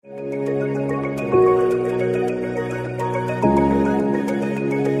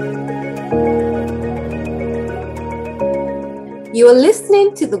You are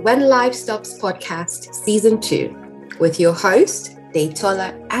listening to the When Life Stops podcast, season 2, with your host,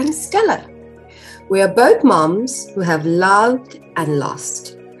 Daytola and Stella. We are both moms who have loved and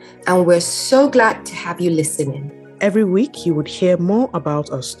lost, and we're so glad to have you listening. Every week, you would hear more about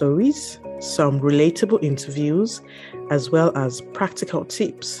our stories, some relatable interviews, as well as practical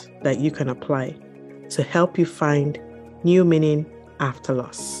tips that you can apply to help you find new meaning after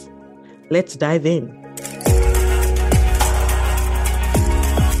loss. Let's dive in.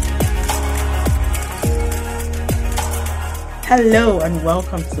 Hello and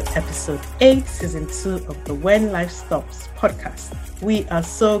welcome to episode 8, season 2 of the When Life Stops podcast. We are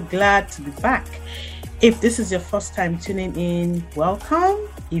so glad to be back. If this is your first time tuning in, welcome.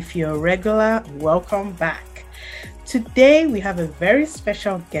 If you're a regular, welcome back. Today we have a very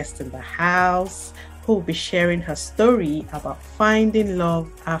special guest in the house who will be sharing her story about finding love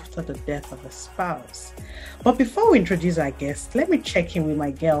after the death of a spouse. But before we introduce our guest, let me check in with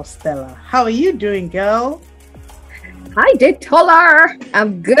my girl, Stella. How are you doing, girl? Hi, Daytola.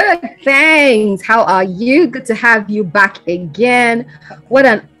 I'm good, thanks. How are you? Good to have you back again. What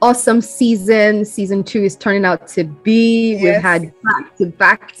an awesome season. Season 2 is turning out to be. Yes. We've had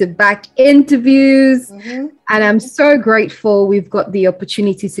back-to-back interviews. And I'm so grateful we've got the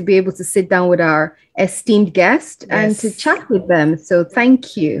opportunity to be able to sit down with our esteemed guest and to chat with them. So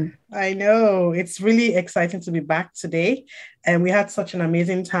thank you. I know. It's really exciting to be back today. And we had such an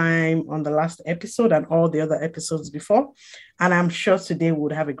amazing time on the last episode and all the other episodes before. And I'm sure today we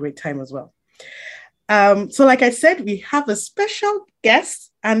would have a great time as well. So like I said, we have a special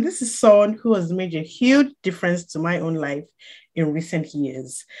guest. And this is someone who has made a huge difference to my own life in recent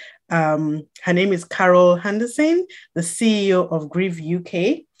years. Her name is Carol Henderson, the CEO of Grief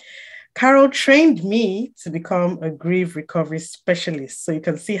UK. Carol trained me to become a grief recovery specialist. So you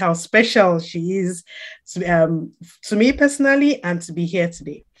can see how special she is to me personally and to be here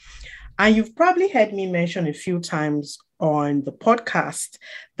today. And you've probably heard me mention a few times on the podcast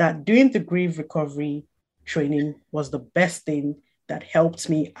that doing the grief recovery training was the best thing that helped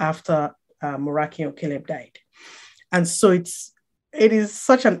me after Moraki Caleb died. And so it is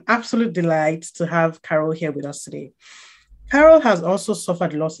such an absolute delight to have Carol here with us today. Carol has also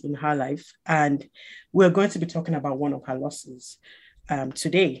suffered loss in her life, and we're going to be talking about one of her losses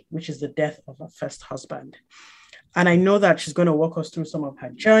today, which is the death of her first husband. And I know that she's going to walk us through some of her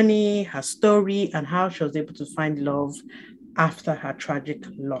journey, her story, and how she was able to find love after her tragic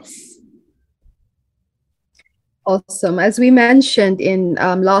loss. Awesome. As we mentioned in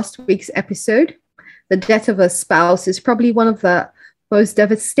last week's episode, the death of a spouse is probably one of the most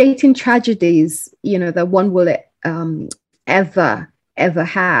devastating tragedies, that one will ever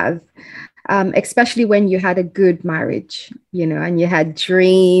have, especially when you had a good marriage, and you had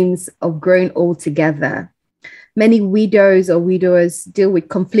dreams of growing old together. Many widows or widowers deal with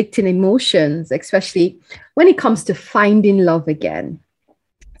conflicting emotions, especially when it comes to finding love again.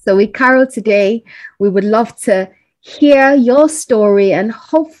 So with Carol today, we would love to hear your story, and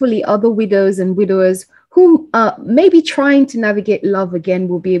hopefully other widows and widowers who may be trying to navigate love again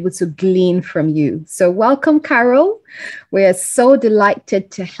will be able to glean from you. So welcome, Carol. We are so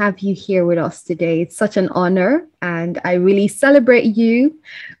delighted to have you here with us today. It's such an honor, and I really celebrate you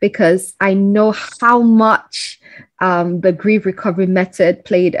because I know how much the grief recovery method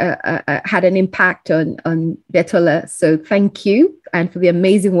had an impact on Daytola. So thank you, and for the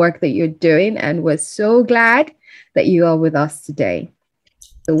amazing work that you're doing. And we're so glad that you are with us today.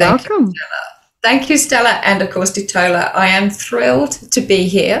 So welcome. Thank you, Stella, and of course, Daytola. I am thrilled to be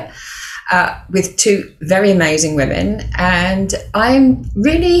here with two very amazing women, and I'm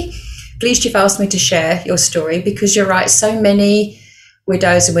really pleased you've asked me to share your story, because you're right, so many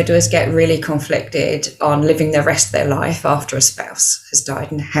widows and widowers get really conflicted on living the rest of their life after a spouse has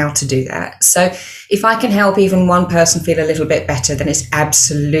died and how to do that. So if I can help even one person feel a little bit better, then it's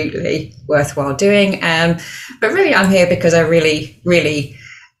absolutely worthwhile doing. But really, I'm here because I really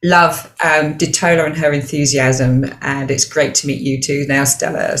love Daytola and her enthusiasm, and it's great to meet you too now,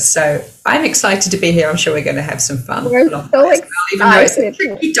 Stella. So I'm excited to be here. I'm sure we're going to have some fun. We're so excited. Even though it's a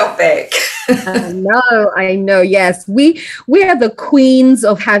tricky topic. I know. Yes, we are the queens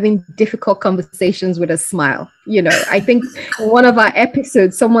of having difficult conversations with a smile. I think in one of our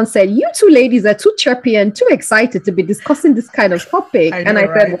episodes, someone said, "You two ladies are too chirpy and too excited to be discussing this kind of topic." I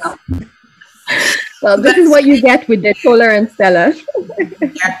said, "Wow." Well, this is what you get with Daytola and Stella.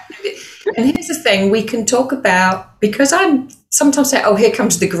 Yeah. And here's the thing we can talk about, because I'm sometimes say, "Oh, here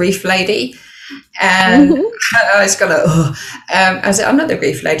comes the grief lady." And I was going to, I said, I'm not the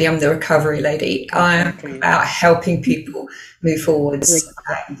grief lady, I'm the recovery lady. I'm about helping people move forwards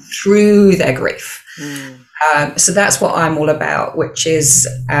through their grief. So that's what I'm all about, which is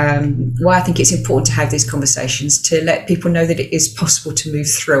why I think it's important to have these conversations, to let people know that it is possible to move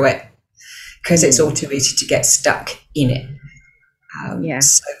through it, because it's all too easy to get stuck in it.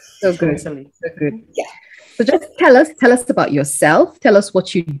 So good. Totally. So good. Yeah. So just tell us about yourself. Tell us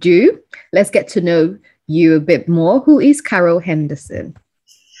what you do. Let's get to know you a bit more. Who is Carol Henderson?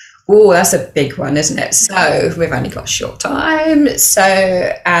 Oh, that's a big one, isn't it? So we've only got a short time.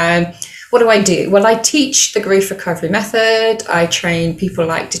 So what do I do? Well, I teach the grief recovery method. I train people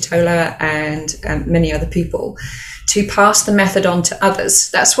like Ditola and many other people to pass the method on to others.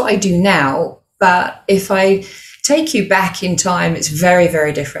 That's what I do now. But if I take you back in time, it's very,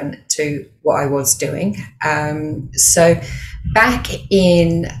 very different to what I was doing. So back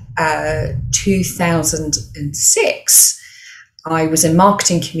in 2006, I was a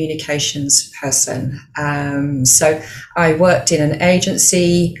marketing communications person. So I worked in an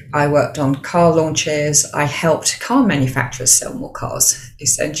agency, I worked on car launches, I helped car manufacturers sell more cars,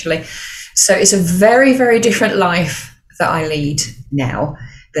 essentially. So it's a very, very different life that I lead now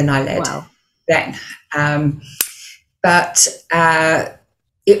than I led then. But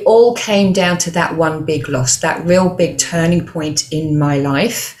it all came down to that one big loss, that real big turning point in my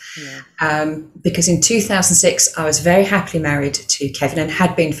life. Because in 2006, I was very happily married to Kevin and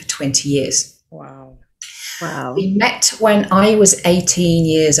had been for 20 years. Wow. We met when I was 18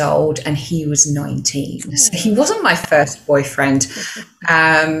 years old and he was 19. So he wasn't my first boyfriend,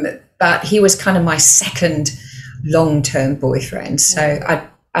 but he was kind of my second long-term boyfriend. So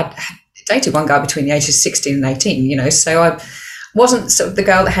I'd dated one guy between the ages of 16 and 18, you know, so I wasn't sort of the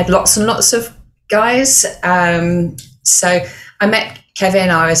girl that had lots and lots of guys. So I met Kevin,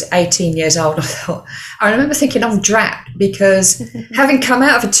 I was 18 years old. I remember thinking I'm drapped, because having come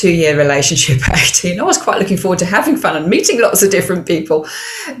out of a 2-year relationship at 18, I was quite looking forward to having fun and meeting lots of different people.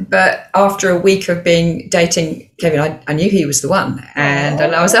 But after a week of dating Kevin, I knew he was the one. And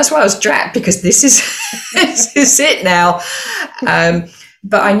that's why I was drapped, because this is it now.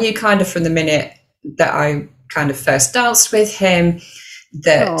 But I knew kind of from the minute that I kind of first danced with him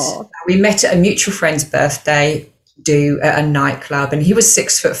that we met at a mutual friend's birthday at a nightclub, and he was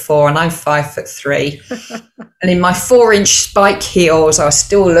 6'4" and I'm 5'3", and in my 4-inch spike heels I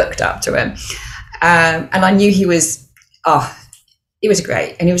still looked up to him, and I knew he was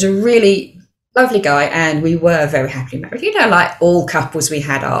great, and he was a really lovely guy, and we were very happily married. You know, like all couples, we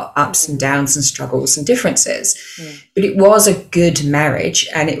had our ups and downs and struggles and differences, but it was a good marriage,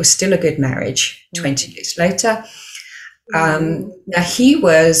 and it was still a good marriage 20 years later. Now he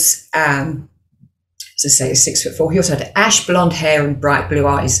was as I say, 6'4". He also had ash blonde hair and bright blue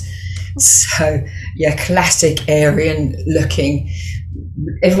eyes. So, yeah, classic Aryan looking.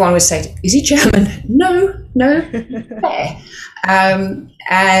 Everyone would say, is he German? No, fair.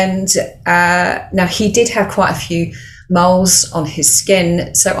 Now he did have quite a few moles on his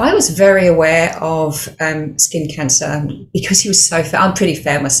skin. So I was very aware of skin cancer because he was so fair. I'm pretty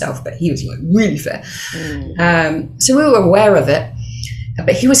fair myself, but he was like really fair. So we were aware of it.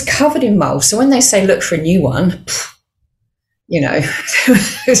 But he was covered in moles. So when they say, look for a new one, you know,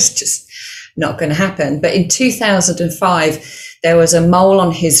 it's just not going to happen. But in 2005, there was a mole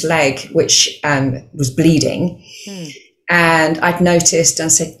on his leg, which was bleeding. And I'd noticed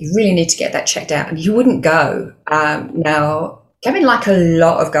and said, you really need to get that checked out. And he wouldn't go. Now, Kevin, like a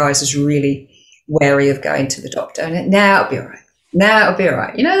lot of guys, was really wary of going to the doctor. And now it'll be all right. Now it'll be all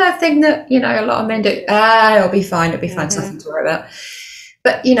right. You know, that thing that, you know, a lot of men do, it'll be fine. It'll be fine. It's nothing to worry about.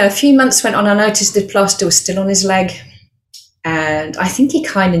 But, you know, a few months went on, I noticed the plaster was still on his leg. And I think he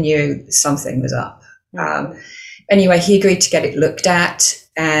kind of knew something was up. Anyway, he agreed to get it looked at.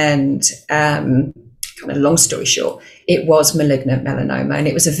 And kind of long story short, it was malignant melanoma, and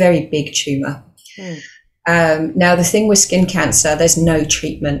it was a very big tumour. Now, the thing with skin cancer, there's no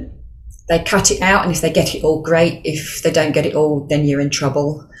treatment. They cut it out, and if they get it all, great. If they don't get it all, then you're in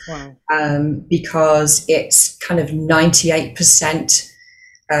trouble. Because it's kind of 98%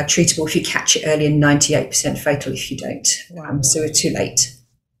 treatable if you catch it early and 98% fatal if you don't. So we're too late.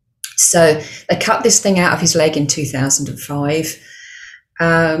 So they cut this thing out of his leg in 2005.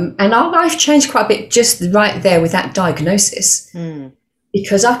 And our life changed quite a bit just right there with that diagnosis.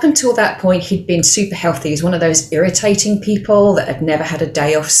 Because up until that point, he'd been super healthy. He's one of those irritating people that had never had a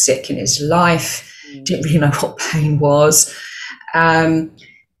day off sick in his life, didn't really know what pain was. But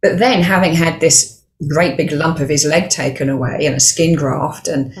then having had this great big lump of his leg taken away and a skin graft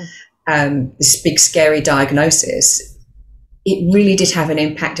and this big scary diagnosis, it really did have an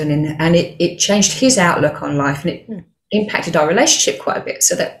impact on him, and it changed his outlook on life, and it impacted our relationship quite a bit.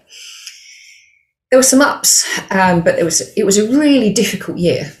 So that there were some ups, but it was a really difficult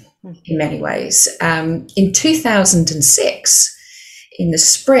year. in many ways. In 2006, in the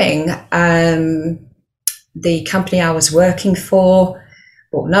spring, the company I was working for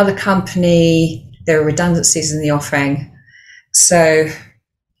bought another company. There were redundancies in the offing. So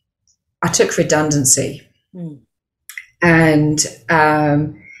I took redundancy. And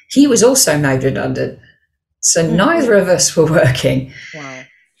he was also made redundant. So neither of us were working. Wow.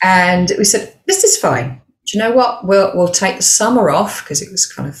 And we said, this is fine. Do you know what? We'll take the summer off, because it was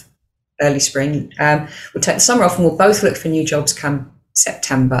kind of early spring. We'll take the summer off and we'll both look for new jobs come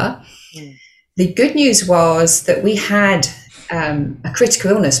September. The good news was that we had a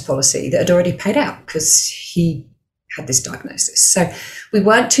critical illness policy that had already paid out because he had this diagnosis. So we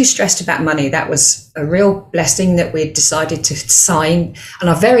weren't too stressed about money. That was a real blessing that we decided to sign. And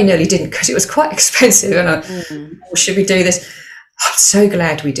I very nearly didn't, because it was quite expensive. And should we do this? I'm so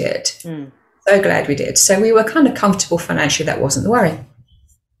glad we did. So glad we did. So we were kind of comfortable financially. That wasn't the worry.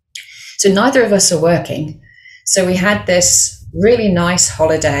 So neither of us are working. So we had this really nice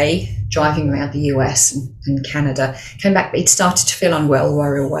holiday driving around the US and Canada. Came back, but he'd started to feel unwell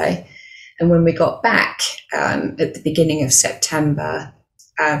while we were away. And when we got back at the beginning of September,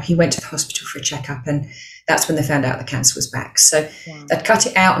 he went to the hospital for a checkup, and that's when they found out the cancer was back. So they'd cut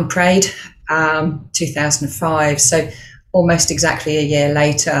it out and prayed, 2005. So almost exactly a year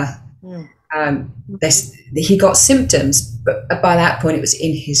later, he got symptoms, but by that point it was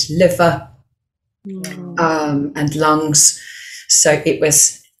in his liver and lungs. So it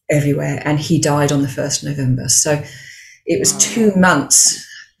was everywhere, and he died on the 1st of November. So it was 2 months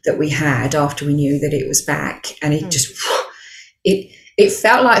that we had after we knew that it was back, and it just it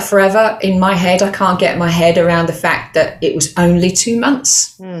felt like forever in my head. I can't get my head around the fact that it was only 2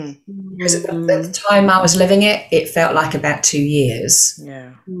 months, because at the time I was living it felt like about 2 years.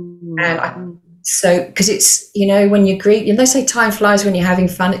 And so because it's, you know, when you grieve, they say time flies when you're having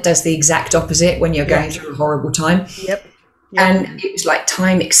fun. It does the exact opposite when you're going through a horrible time. And it was like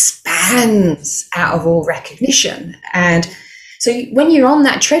time expands out of all recognition. And so when you're on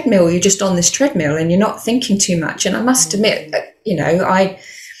that treadmill, you're just on this treadmill and you're not thinking too much. And I must admit, you know, I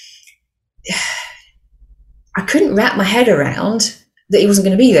couldn't wrap my head around that he wasn't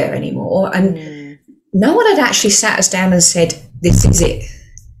going to be there anymore. And no one had actually sat us down and said, this is it.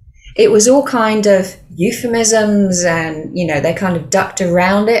 It was all kind of euphemisms, and, you know, they kind of ducked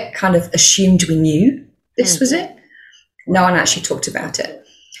around it, kind of assumed we knew this was it. No one actually talked about it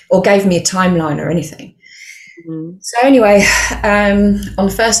or gave me a timeline or anything. So anyway, on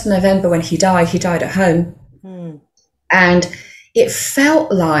the 1st of November when he died at home. And it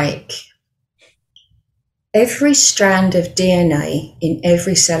felt like every strand of DNA in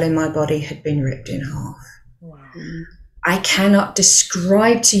every cell in my body had been ripped in half. I cannot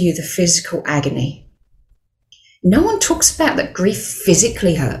describe to you the physical agony. No one talks about that grief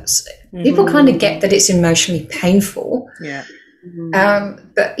physically hurts. People kind of get that it's emotionally painful.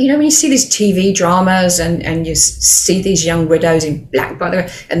 But, you know, when you see these TV dramas and you see these young widows in black, by the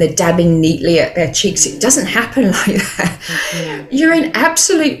way, and they're dabbing neatly at their cheeks, it doesn't happen like that. You're in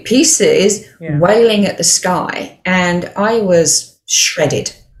absolute pieces, wailing at the sky. And I was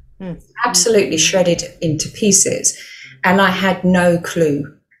shredded, absolutely shredded into pieces. And I had no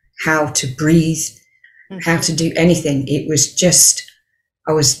clue how to breathe, how to do anything. It was just,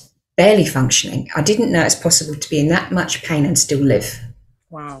 I was barely functioning. I didn't know it's possible to be in that much pain and still live.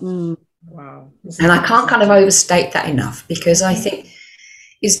 Wow. And I can't kind of overstate that enough, because I think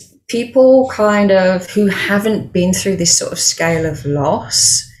is people kind of who haven't been through this sort of scale of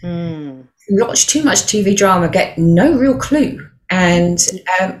loss, watch too much TV drama, get no real clue. And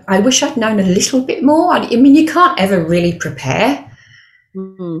I wish I'd known a little bit more. I mean, you can't ever really prepare.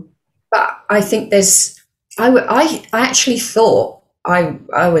 But I think I actually thought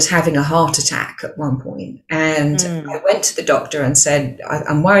I was having a heart attack at one point, and I went to the doctor and said,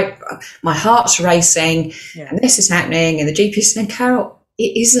 I'm worried, my heart's racing, and this is happening, and the GP said, Carol,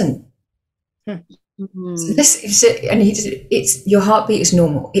 it isn't. So this is it, and he said, your heartbeat is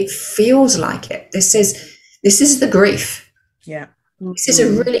normal. It feels like it. This is the grief. This is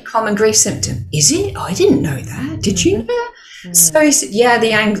a really common grief symptom. Is it? Oh, I didn't know that. Did you know that? So he said,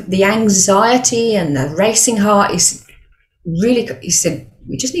 the anxiety and the racing heart is really, he said,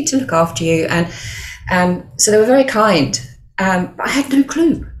 we just need to look after you. And so they were very kind, but I had no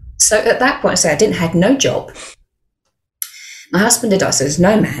clue. So at that point, I said, I had no job. My husband had died, so there's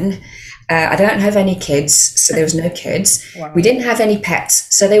no man. I don't have any kids, so there was no kids. We didn't have any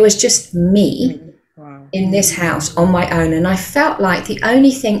pets, so there was just me in this house on my own. And I felt like the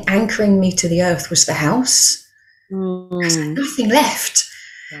only thing anchoring me to the earth was the house. Because I had nothing left.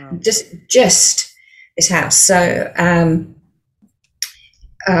 Just this house. So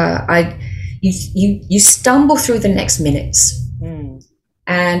you stumble through the next minutes.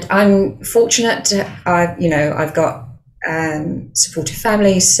 And I'm fortunate to, I've got supportive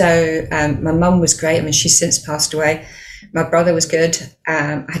family. So my mum was great. I mean, she's since passed away. My brother was good.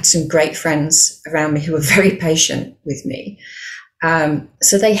 I had some great friends around me who were very patient with me.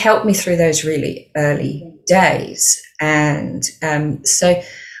 So they helped me through those really early days. And so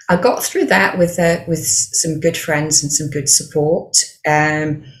I got through that with some good friends and some good support.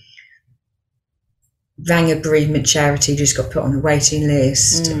 Rang a bereavement charity, just got put on a waiting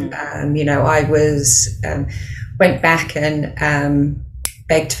list. I went back and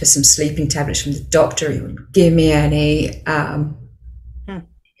begged for some sleeping tablets from the doctor. He wouldn't give me any. Then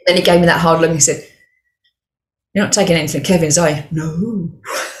he gave me that hard look and he said, "You're not taking anything Kevin's, are you?" "No."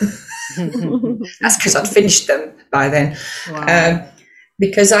 That's because I'd finished them by then. Wow.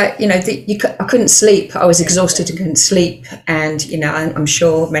 Because I couldn't sleep. I was exhausted and couldn't sleep. And, I'm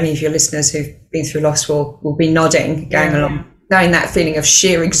sure many of your listeners who've been through loss will be nodding, going along, knowing that feeling of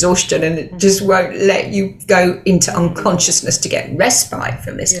sheer exhaustion, and it just won't let you go into unconsciousness to get respite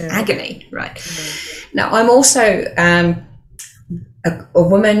from this agony, right? Now, I'm also a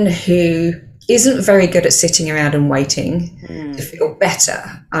woman who isn't very good at sitting around and waiting to feel better.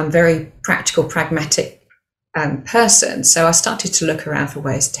 I'm very practical, pragmatic person. So I started to look around for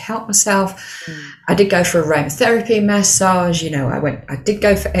ways to help myself. I did go for aromatherapy, massage. I did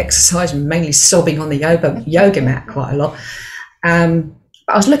go for exercise, mainly sobbing on the yoga mat quite a lot.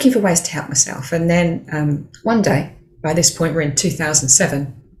 But I was looking for ways to help myself. And then one day, by this point, we're in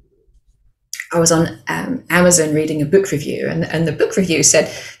 2007, I was on Amazon reading a book review, and the book review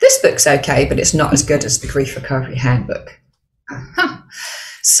said, "This book's okay, but it's not as good as the Grief Recovery Handbook."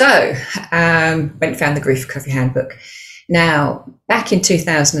 So went and found the Grief Recovery Handbook. Now, back in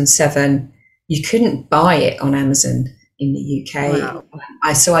 2007, you couldn't buy it on Amazon in the UK.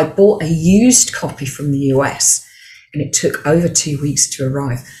 Wow. So I bought a used copy from the US, and it took over 2 weeks to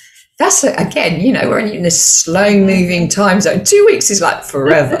arrive. That's, again, we're in this slow-moving time zone. 2 weeks is like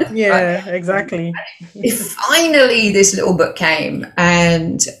forever. Yeah, right? Exactly. Finally, this little book came,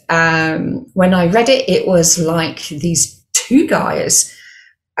 and when I read it, it was like these two guys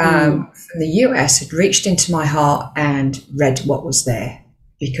from the US had reached into my heart and read what was there,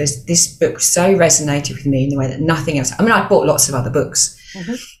 because this book so resonated with me in the way that nothing else. I mean, I bought lots of other books,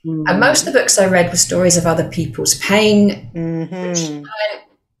 and most of the books I read were stories of other people's pain.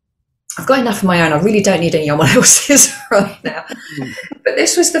 I've got enough of my own. I really don't need anyone else's right now. But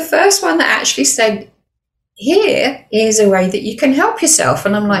this was the first one that actually said, here is a way that you can help yourself.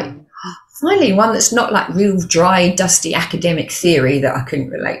 And I'm like, finally, one that's not like real dry, dusty academic theory that I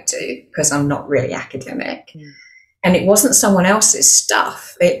couldn't relate to because I'm not really academic. And it wasn't someone else's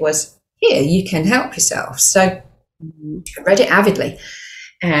stuff. It was, here, you can help yourself. So I read it avidly.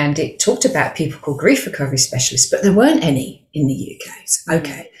 And it talked about people called grief recovery specialists, but there weren't any in the UK. So,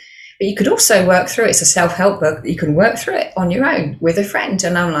 okay. But you could also work through it. It's a self-help book. You can work through it on your own with a friend.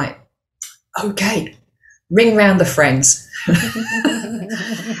 And I'm like, okay, ring round the friends.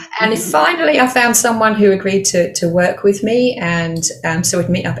 And finally I found someone who agreed to work with me. And so we'd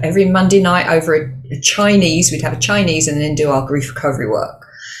meet up every Monday night over a Chinese. We'd have a Chinese and then do our grief recovery work.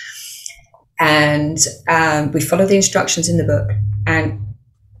 And we followed the instructions in the book. And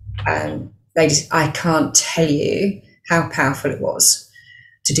ladies, I can't tell you how powerful it was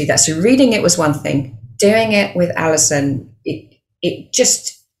to do that. So reading it was one thing. Doing it with Alison, it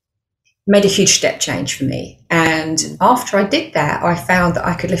just made a huge step change for me. And after I did that, I found that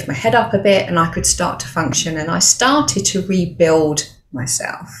I could lift my head up a bit and I could start to function, and I started to rebuild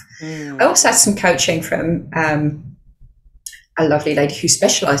myself. I also had some coaching from a lovely lady who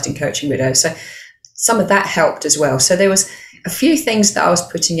specialised in coaching widows. So some of that helped as well. So there was a few things that I was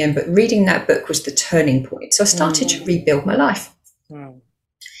putting in, but reading that book was the turning point. So I started to rebuild my life.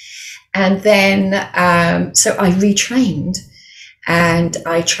 And then, so I retrained, and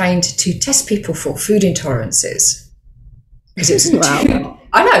I trained to test people for food intolerances. Because it was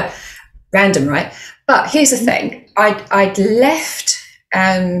I know, random, right? But here's the thing. I'd left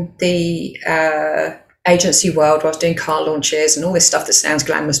the agency world where I was doing car launches and all this stuff that sounds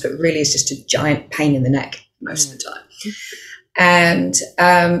glamorous, but really is just a giant pain in the neck most of the time. And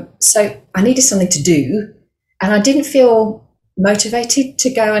so I needed something to do, and I didn't feel motivated to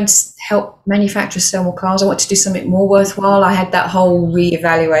go and help manufacturers sell more cars. I wanted to do something more worthwhile. I had that whole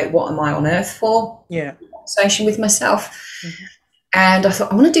reevaluate what am I on earth for conversation with myself. And I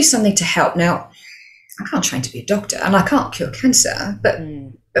thought, I want to do something to help. Now, I can't train to be a doctor and I can't cure cancer, but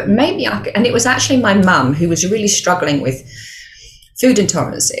maybe I could. And it was actually my mum who was really struggling with food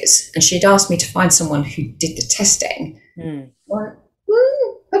intolerances, and she'd asked me to find someone who did the testing.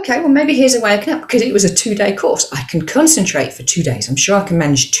 okay, well, maybe here's a way I can help, because it was a 2-day course. I can concentrate for 2 days. I'm sure I can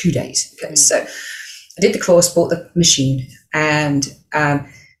manage 2 days. Okay, so I did the course, bought the machine, and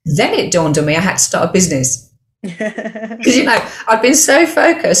then it dawned on me I had to start a business. Because, I'd been so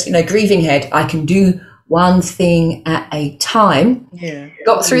focused, grieving head, I can do one thing at a time. Yeah.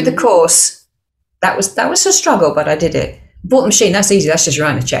 Got through the course. That was a struggle, but I did it. Bought the machine, that's easy, that's just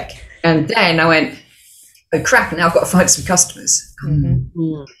writing a check. And then I went, oh crap, now I've got to find some customers.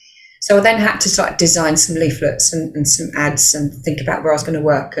 Mm-hmm. So I then had to start design some leaflets and some ads and think about where I was going to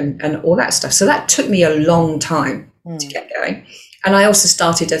work and all that stuff. So that took me a long time to get going. And I also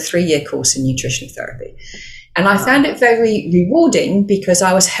started a 3-year course in nutritional therapy. And I found it very rewarding because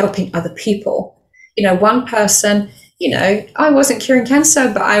I was helping other people. One person, I wasn't curing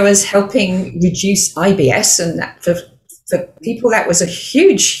cancer, but I was helping reduce IBS, and that for people, that was a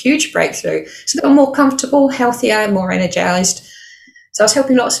huge, huge breakthrough. So they were more comfortable, healthier, more energized. So I was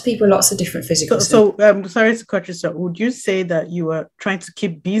helping lots of people, lots of different physical. So sorry to cut you short. Would you say that you were trying to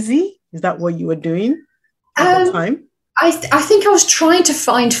keep busy? Is that what you were doing at the time? I think I was trying to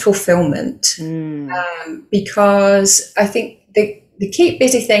find fulfillment because I think the keep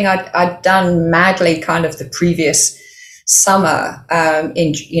busy thing I'd done madly kind of the previous summer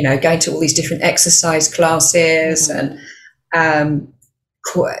in going to all these different exercise classes and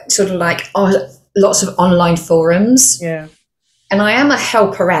sort of like lots of online forums. Yeah. And I am a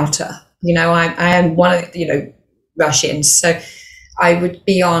helper-outer. I am one of rush-ins. So I would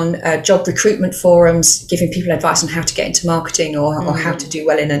be on job recruitment forums, giving people advice on how to get into marketing or how to do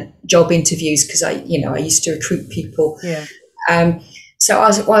well in job interviews, because I used to recruit people. Yeah. So I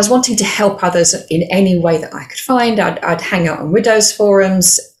was wanting to help others in any way that I could find. I'd hang out on widows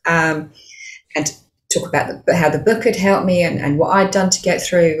forums and talk about how the book had helped me and what I'd done to get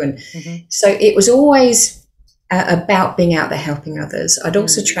through. And so it was always about being out there helping others. I'd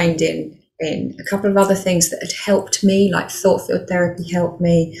also trained in a couple of other things that had helped me, like thought field therapy helped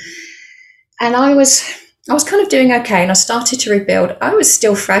me. And I was kind of doing okay, and I started to rebuild. I was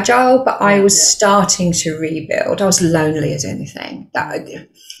still fragile, but I was starting to rebuild. I was lonely as anything.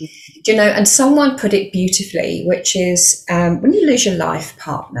 And someone put it beautifully, which is when you lose your life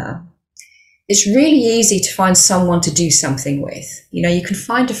partner, it's really easy to find someone to do something with. You can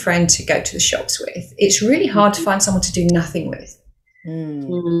find a friend to go to the shops with. It's really hard to find someone to do nothing with.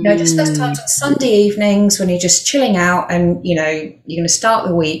 Just those times on Sunday evenings when you're just chilling out and, you're going to start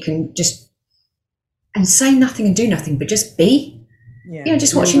the week and say nothing and do nothing, but just be,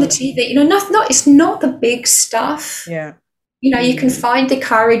 just watching the TV, it's not the big stuff. Yeah. You can find the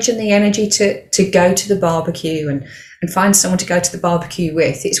courage and the energy to go to the barbecue and find someone to go to the barbecue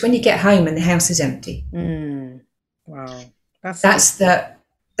with. It's when you get home and the house is empty. Wow. That's the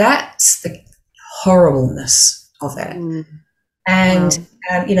horribleness of it. And,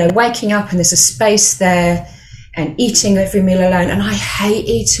 waking up and there's a space there and eating every meal alone. And I hate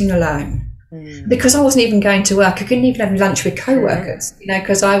eating alone because I wasn't even going to work. I couldn't even have lunch with co-workers,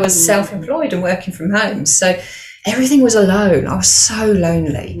 because I was self-employed and working from home. So everything was alone. I was so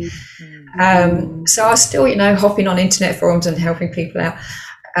lonely. So I was still, hopping on internet forums and helping people out.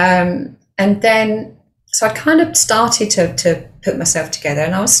 And then, so I kind of started to put myself together,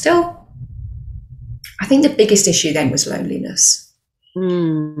 and I was still, I think the biggest issue then was loneliness. So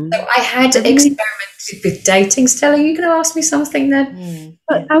I had experimented with dating. Stella, are you going to ask me something then?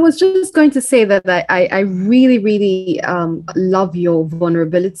 I was just going to say that I really, really love your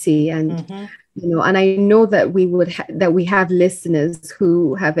vulnerability, and and I know that we have listeners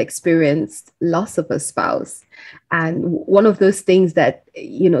who have experienced loss of a spouse, and one of those things that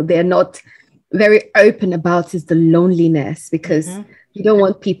they're not very open about is the loneliness, because you don't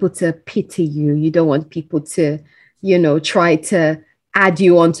want people to pity you. You don't want people to, try to add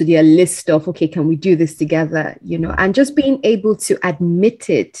you onto their list of, okay, can we do this together? And just being able to admit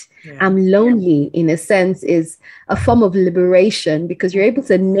it, I'm lonely, in a sense, is a form of liberation, because you're able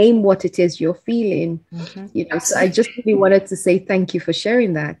to name what it is you're feeling. So I just really wanted to say thank you for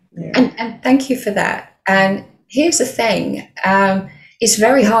sharing that. And thank you for that. And here's the thing. It's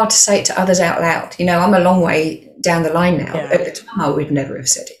very hard to say it to others out loud. I'm a long way down the line now. At the time, I would never have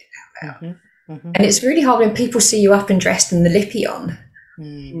said it out loud. And it's really hard when people see you up and dressed and the lippy on.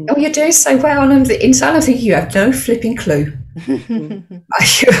 Oh, you're doing so well. And inside I'm thinking, you have no flipping clue.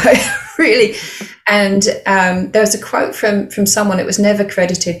 Really. And there was a quote from someone, it was never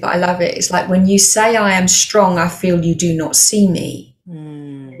credited, but I love it. It's like, when you say I am strong, I feel you do not see me.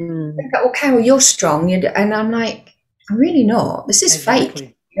 Like, well, Carol, you're strong. And I'm like, I'm really not. This is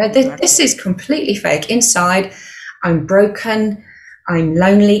fake. This is completely fake. Inside, I'm broken. I'm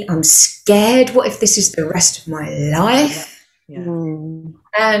lonely. I'm scared. What if this is the rest of my life?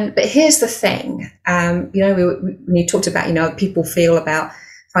 But here's the thing, when you talked about, people feel about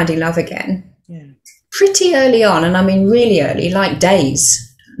finding love again. Yeah. Pretty early on, and I mean really early, like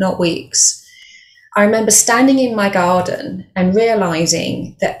days, not weeks, I remember standing in my garden and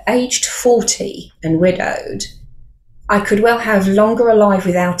realising that aged 40 and widowed, I could well have longer alive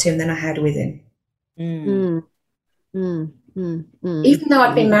without him than I had with him. Even though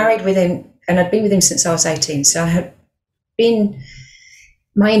I'd been married with him, and I'd been with him since I was 18, so I had been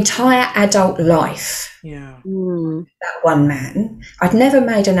my entire adult life that one man. I'd never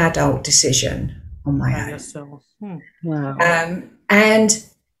made an adult decision on my own. Wow.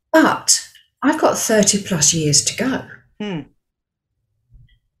 But I've got 30 plus years to go. And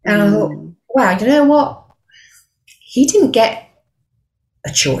I thought, wow, you know what? He didn't get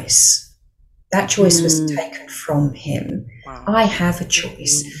a choice. That choice was taken from him. Wow. I have a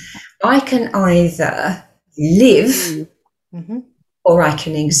choice. I can either live or I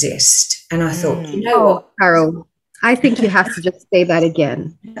can exist. And I thought, you know what, Carol, I think you have to just say that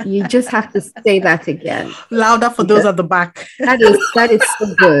again. You just have to say that again. Louder for those at the back. That is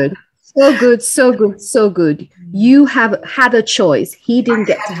so good. So good, so good, so good. You have had a choice. He didn't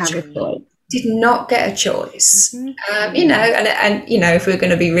get to have a choice. Did not get a choice. And if we're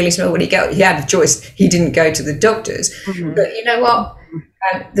going to be really small, when he had a choice, he didn't go to the doctors. But you know what?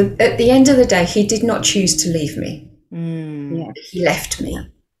 At the end of the day, he did not choose to leave me. He left me.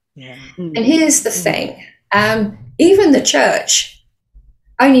 And here's the thing. Even the church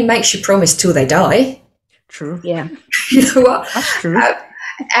only makes you promise till they die. True. Yeah. You know what? That's true.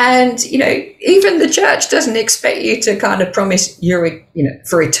 And, even the church doesn't expect you to kind of promise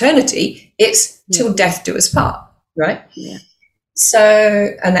for eternity. It's till death do us part, right? Yeah.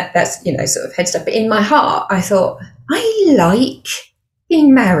 So, and that's, sort of heads up. But in my heart, I thought, I like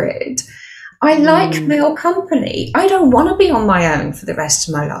being married. I like male company. I don't want to be on my own for the rest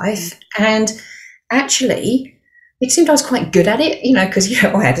of my life. And actually, it seemed I was quite good at it, because,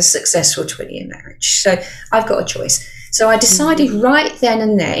 I had a successful 20-year marriage. So I've got a choice. So I decided right then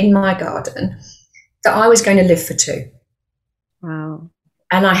and there in my garden that I was going to live for two. Wow.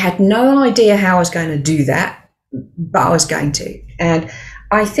 And I had no idea how I was going to do that, but I was going to. And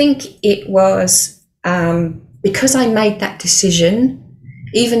I think it was because I made that decision,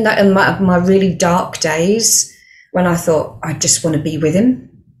 even though in my really dark days when I thought, I just want to be with him,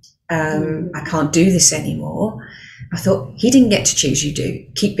 I can't do this anymore. I thought, he didn't get to choose, you do.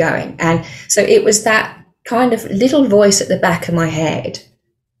 Keep going. And so it was that kind of little voice at the back of my head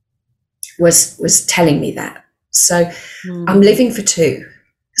was telling me that. So I'm living for two.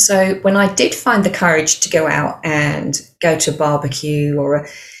 So when I did find the courage to go out and go to a barbecue or a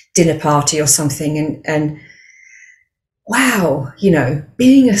dinner party or something, and wow,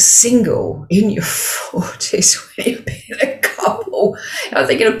 being a single in your 40s when you've been a couple, I was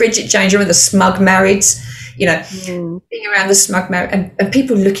thinking of Bridget Jones, remember the smug marrieds? Being around the smug married and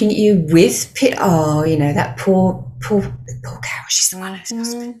people looking at you with that poor Carol, she's the one whose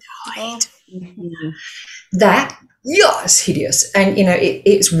husband died. That, it's hideous. And,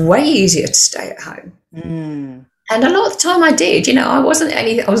 it's way easier to stay at home. And a lot of the time I did, I was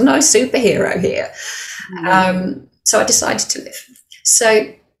no superhero here. So I decided to live.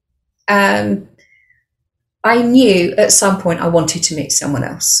 So I knew at some point I wanted to meet someone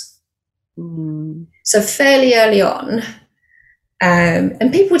else. So fairly early on,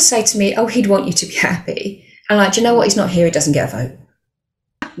 and people would say to me, oh, he'd want you to be happy. And like, do you know what? He's not here. He doesn't get a vote.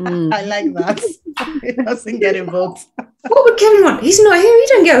 I like that. He doesn't get a vote. What would Kevin want? He's not here. He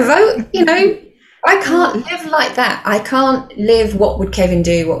doesn't get a vote. I can't live like that. I can't live what would Kevin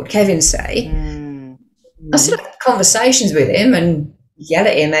do? What would Kevin say? I still have conversations with him and yell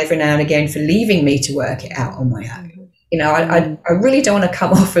at him every now and again for leaving me to work it out on my own. I really don't want to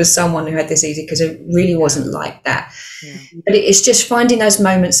come off as someone who had this easy, because it really wasn't like that. But it's just finding those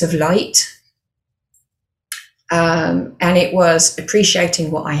moments of light. And it was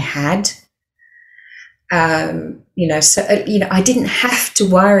appreciating what I had. I didn't have to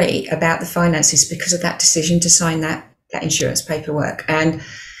worry about the finances because of that decision to sign that insurance paperwork. And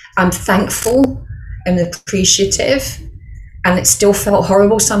I'm thankful and appreciative. And it still felt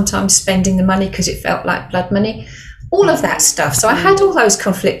horrible sometimes spending the money because it felt like blood money. All of that stuff. So I had all those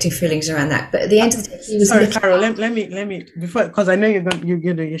conflicting feelings around that. But at the end of the day, he was. Sorry, Carol. Let me before, because I know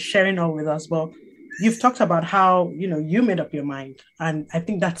you're sharing all with us. Well, you've talked about how you made up your mind, and I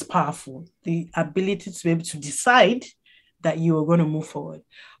think that's powerful. The ability to be able to decide that you were going to move forward.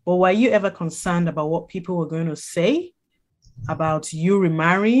 But were you ever concerned about what people were going to say about you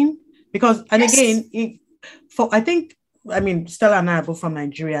remarrying? Because, and again, Stella and I are both from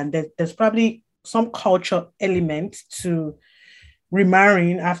Nigeria, and there's probably some culture element to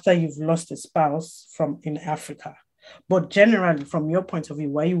remarrying after you've lost a spouse from in Africa. But generally, from your point of view,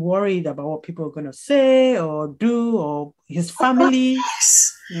 were you worried about what people are going to say or do, or his family?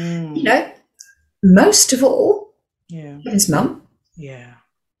 Yes. You know, most of all, his mum,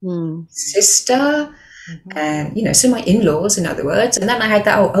 sister, and, you know, so my in-laws, in other words. And then I had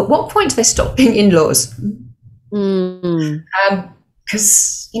that, at what point do they stop being in-laws?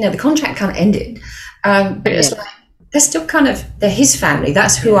 Because, you know, the contract kind of ended. But it's like, they're still kind of, they're his family.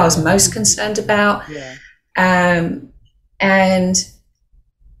 That's who I was most concerned about. And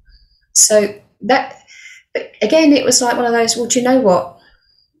so that, again, it was like one of those, well, do you know what?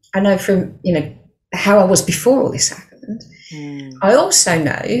 I know from, you know, how I was before all this happened. I also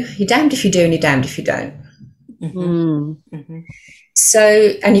know you're damned if you do and you're damned if you don't. So,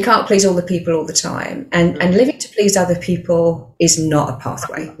 and you can't please all the people all the time. And living to please other people is not a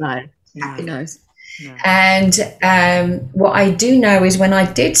pathway. Happiness. And what I do know is when I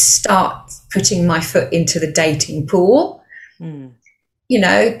did start putting my foot into the dating pool, you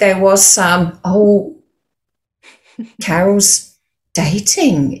know, there was some, Carol's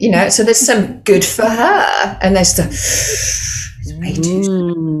dating, you know, so there's some good for her, and there's the and,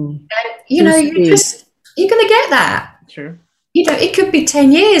 you know, you're going to get that. Sure. You know, it could be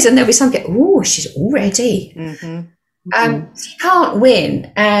 10 years and there'll be something, she's already. So you can't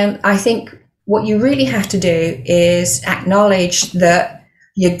win. And I think what you really have to do is acknowledge that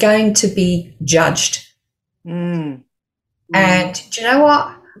you're going to be judged. And do you know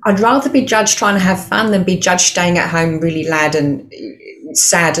what? I'd rather be judged trying to have fun than be judged staying at home really lad and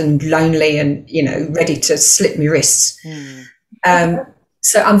sad and lonely and, you know, ready to slip my wrists.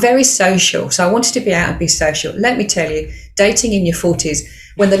 So I'm very social. So I wanted to be out and be social. Let me tell you, dating in your 40s,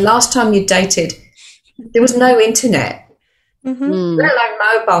 when the last time you dated, there was no internet, let alone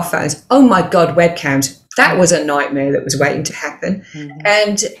mobile phones. Oh my God, webcams. That was a nightmare that was waiting to happen.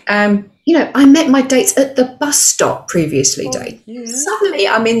 And, you know, I met my dates at the bus stop previously. Suddenly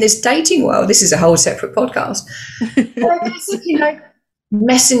I'm in this dating world. This is a whole separate podcast. You know,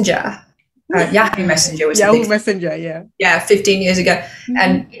 Messenger. Yahoo Messenger was Yahoo Messenger, 15 years ago.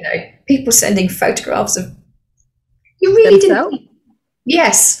 And, you know, people sending photographs of, you really didn't.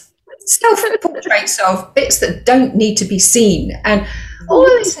 Yes. Self-portraits of bits that don't need to be seen. And all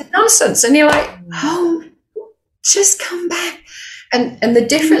of this nonsense. And you're like, just come back. And the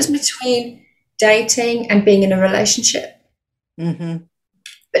difference between dating and being in a relationship.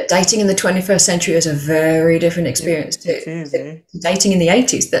 But dating in the 21st century is a very different experience to dating in the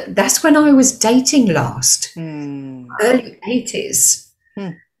 80s. That's when I was dating last, early 80s.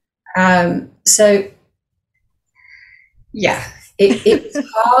 So, yeah, it was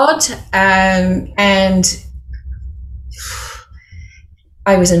hard. And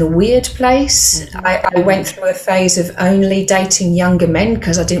I was in a weird place. I went through a phase of only dating younger men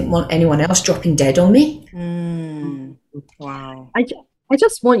because I didn't want anyone else dropping dead on me. Wow. I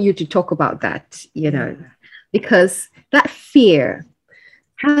just want you to talk about that, you know, because that fear,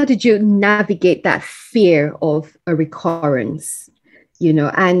 how did you navigate that fear of a recurrence, you know?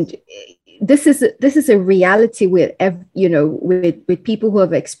 And this is a reality with, you know, with people who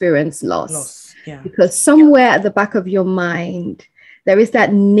have experienced loss. Because somewhere at the back of your mind, there is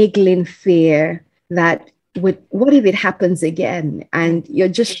that niggling fear that what if it happens again? And you're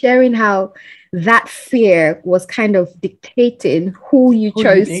just sharing how that fear was kind of dictating who you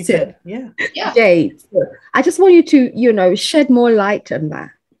chose to date. So I just want you to, you know, shed more light on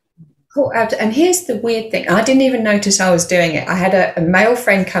that. Cool. And here's the weird thing. I didn't even notice I was doing it. I had a male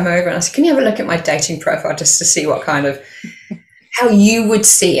friend come over and I said, can you have a look at my dating profile just to see what kind of, how you would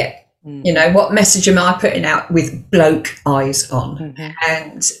see it? You know, what message am I putting out with bloke eyes on?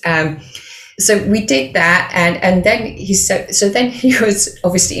 And so we did that, and then then he was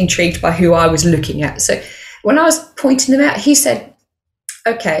obviously intrigued by who I was looking at. So when I was pointing them out, he said,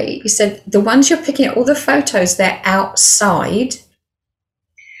 okay, he said, the ones you're picking at, all the photos, they're outside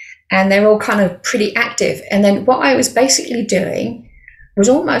and they're all kind of pretty active. And then what I was basically doing was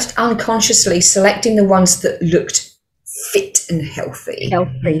almost unconsciously selecting the ones that looked fit and healthy.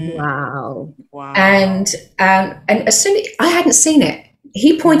 Wow. And as soon as I hadn't seen it,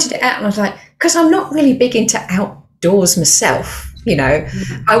 he pointed it out and I was like, because I'm not really big into outdoors myself, you know.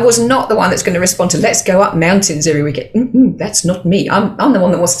 I was not the one that's going to respond to let's go up mountains every weekend. That's not me. I'm the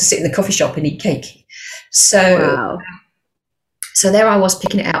one that wants to sit in the coffee shop and eat cake. So so there I was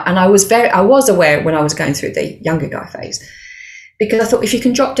picking it out, and I was aware when I was going through the younger guy phase, because I thought if you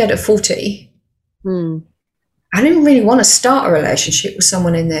can drop dead at 40, I didn't really want to start a relationship with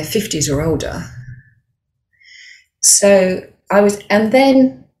someone in their 50s or older. So I was, and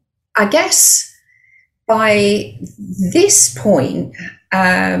then I guess by this point,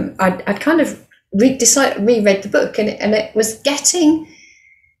 I'd kind of reread the book, and it was getting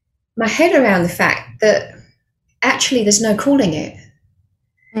my head around the fact that actually there's no calling it.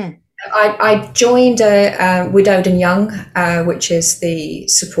 I joined a Widowed and Young, which is the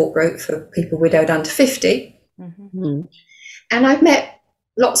support group for people widowed under 50. Mm-hmm. And I've met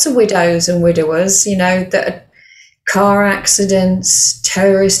lots of widows and widowers, you know, that are car accidents,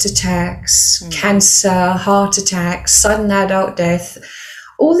 terrorist attacks, cancer, heart attacks, sudden adult death,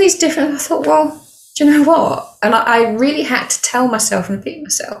 all these different. I thought, well, do you know what? And I really had to tell myself and repeat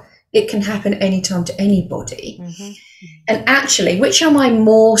myself, it can happen anytime to anybody. Mm-hmm. And actually, which am I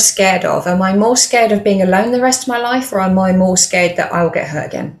more scared of? Am I more scared of being alone the rest of my life, or am I more scared that I will get hurt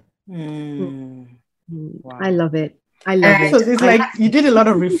again? Wow. I love it. I love it. So it's like you did a lot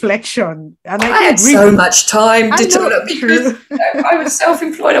of reflection. And I had so much time to do it because I was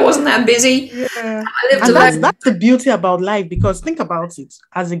self-employed. I wasn't that busy. Yeah. That's the beauty about life, because think about it,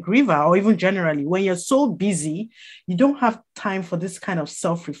 as a griever or even generally, when you're so busy, you don't have time for this kind of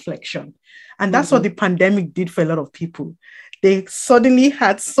self-reflection. And that's what the pandemic did for a lot of people. They suddenly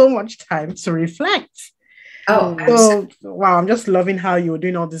had so much time to reflect. Oh, so, wow, I'm just loving how you're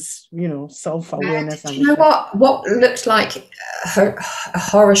doing all this, you know, self-awareness. And you know what looked like a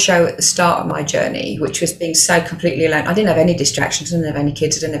horror show at the start of my journey, which was being so completely alone. I didn't have any distractions. I didn't have any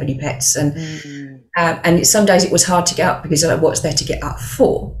kids. I didn't have any pets. And some days it was hard to get up because what's there to get up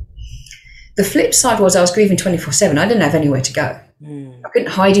for? The flip side was I was grieving 24/7. I didn't have anywhere to go. I couldn't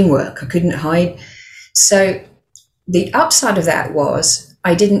hide in work. I couldn't hide. So the upside of that was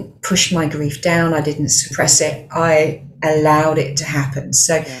I didn't push my grief down. I didn't suppress it. I allowed it to happen.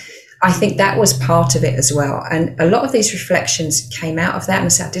 So I think that was part of it as well. And a lot of these reflections came out of that.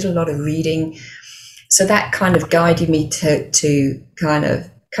 And so I did a lot of reading. So that kind of guided me to kind of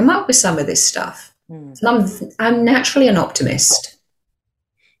come up with some of this stuff. And I'm naturally an optimist.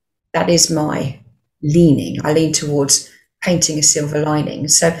 That is my leaning. I lean towards painting a silver lining.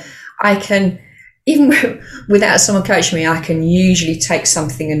 So I can, even without someone coaching me, I can usually take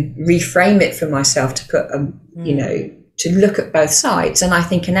something and reframe it for myself to put, you know, to look at both sides. And I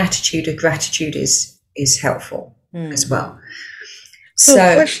think an attitude of gratitude is helpful as well. So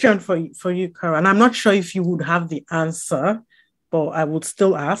question for you, Cara, and I'm not sure if you would have the answer, but I would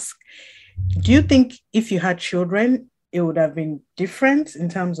still ask. Do you think if you had children, it would have been different in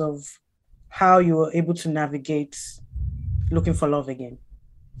terms of how you were able to navigate looking for love again?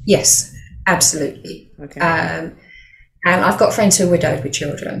 Yes, absolutely. Okay. And I've got friends who are widowed with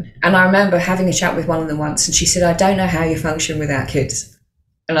children. And I remember having a chat with one of them once, and she said, I don't know how you function without kids.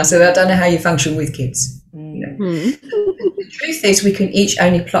 And I said, I don't know how you function with kids. You know? The truth is we can each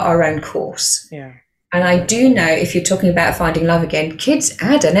only plot our own course. Yeah. And I do know if you're talking about finding love again, kids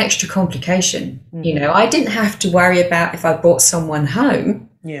add an extra complication. You know, I didn't have to worry about if I brought someone home.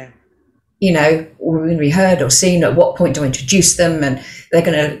 Yeah. You know, we're going to be heard or seen. At what point do I introduce them? And they're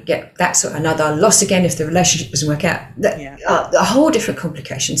going to get that sort of another loss again if the relationship doesn't work out. A whole different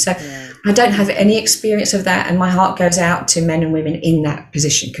complication. So I don't have any experience of that. And my heart goes out to men and women in that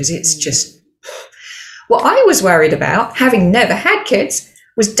position, because it's just what I was worried about, having never had kids,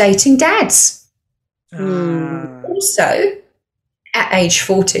 was dating dads. Also, at age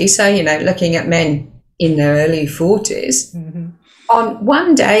 40, so, you know, looking at men in their early 40s, on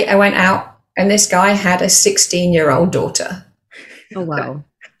one day I went out and this guy had a 16-year-old daughter. Oh, wow.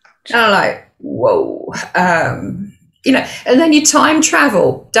 And I'm like, whoa. You know, and then you time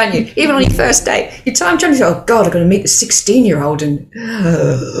travel, don't you? Even on your first date, you time travel, you go, oh, God, I'm going to meet the 16-year-old and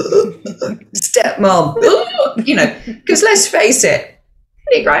stepmom, you know, because let's face it,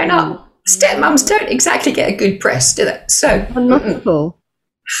 when you're growing up, stepmoms don't exactly get a good press, do they? So wonderful.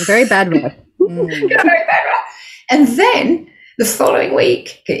 A very bad rep. Very bad rep. And then the following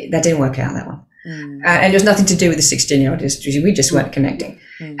week, that didn't work out, that one. And it was nothing to do with the 16-year-old. We just weren't connecting.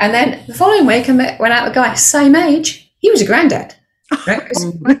 And then the following week, I went out with a guy, same age. He was a granddad. Right?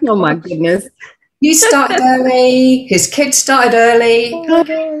 Oh, my goodness. You started early. His kids started early. Oh,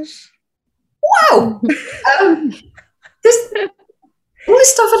 gosh. Wow. All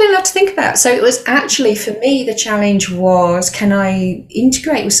this stuff I didn't have to think about. So it was actually, for me, the challenge was, can I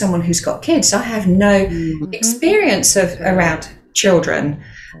integrate with someone who's got kids? I have no experience around children.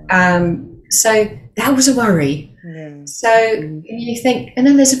 So that was a worry. So you think, and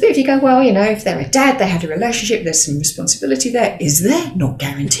then there's a bit of you go, well, you know, if they're a dad, they had a relationship, there's some responsibility there. Is there? Not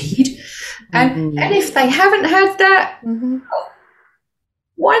guaranteed. And if they haven't had that,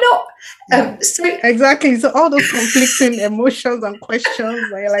 why not? So exactly. So all those conflicting emotions and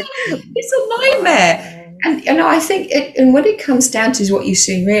questions, where you're like, it's a nightmare. And I think, and what it comes down to is what you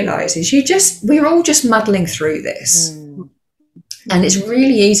soon realise is we're all just muddling through this. And it's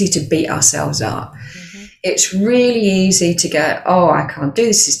really easy to beat ourselves up. It's really easy to go, oh, I can't do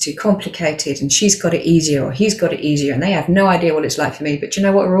this, it's too complicated, and she's got it easier or he's got it easier, and they have no idea what it's like for me. But you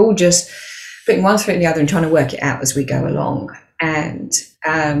know what? We're all just putting one foot in the other and trying to work it out as we go along. And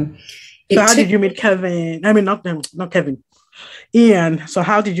so how did you meet Kevin? I mean, not Kevin, Ian. So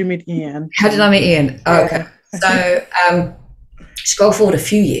how did you meet Ian? How did I meet Ian? Oh, okay. So scroll forward a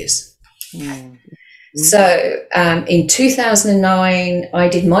few years. So in 2009, I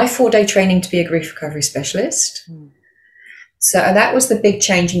did my 4-day training to be a grief recovery specialist. So that was the big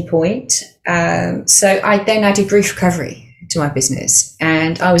changing point. So I then added grief recovery to my business,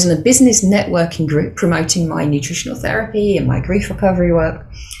 and I was in a business networking group promoting my nutritional therapy and my grief recovery work.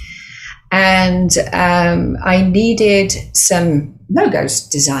 And I needed some logos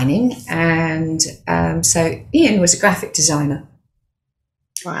designing, and so Ian was a graphic designer.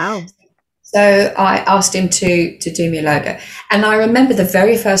 Wow. So I asked him to do me a logo. And I remember the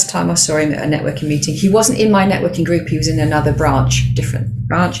very first time I saw him at a networking meeting, he wasn't in my networking group, he was in another branch, different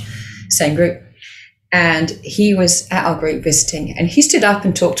branch, same group. And he was at our group visiting, and he stood up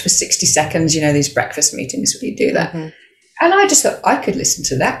and talked for 60 seconds, you know, these breakfast meetings where you do that. And I just thought I could listen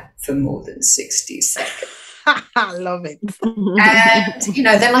to that for more than 60 seconds. I love it. And, you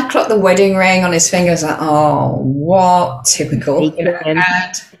know, then I clocked the wedding ring on his finger. I was like, oh, what? Typical.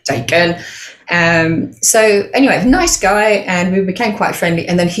 Taken. So anyway, nice guy, and we became quite friendly.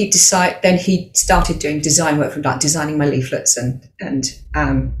 And then he started doing design work, from like designing my leaflets and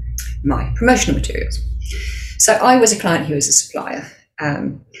my promotional materials. So I was a client, he was a supplier.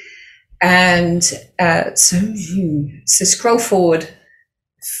 So scroll forward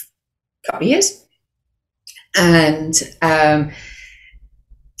a couple of years. And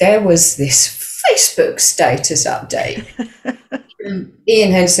there was this Facebook status update from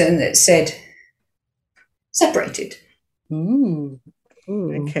Ian Henderson that said, separated. Ooh.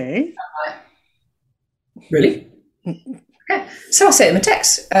 Okay. Really? Okay. So I sent him a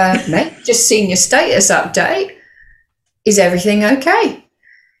text, mate, just seen your status update. Is everything okay?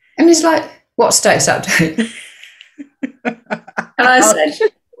 And he's like, what status update? And I said,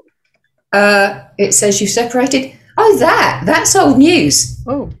 it says you separated. Oh, that's old news.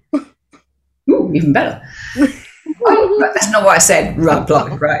 Oh. Ooh, even better. Oh, but that's not what I said. Right,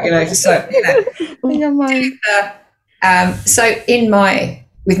 right. You know, so you know. So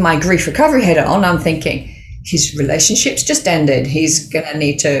with my grief recovery head on, I'm thinking his relationship's just ended. He's going to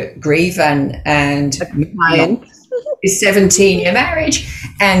need to grieve and his 17-year marriage,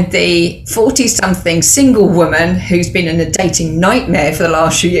 and the 40-something single woman who's been in a dating nightmare for the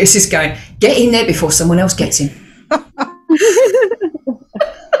last few years is going, get in there before someone else gets in.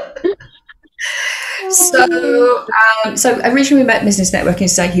 So originally we met business networking,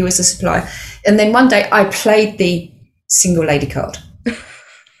 so he was a supplier, and then one day I played the single lady card,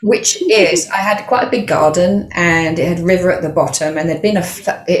 which is, I had quite a big garden and it had a river at the bottom, and it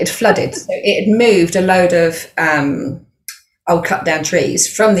had flooded, so it had moved a load of old cut down trees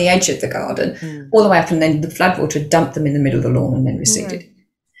from the edge of the garden all the way up, and then the floodwater had dumped them in the middle of the lawn and then receded.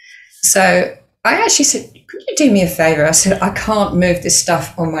 So I actually said, could you do me a favour? I said, I can't move this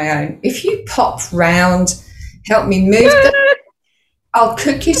stuff on my own. If you pop round, help me move them, I'll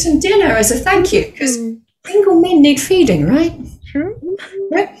cook you some dinner as a thank you, because single men need feeding, right? True.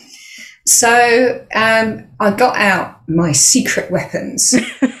 Yeah. So I got out my secret weapons,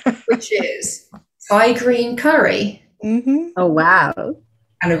 which is Thai green curry. Oh, wow.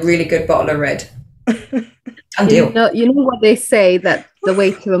 And a really good bottle of red. Deal. You know what they say, that the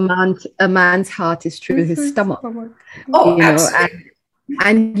way to a man's heart is through his stomach. Oh, absolutely.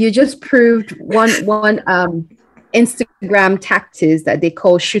 And you just proved one Instagram tactics that they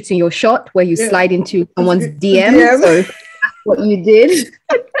call shooting your shot, where you slide into someone's DM. So that's what you did.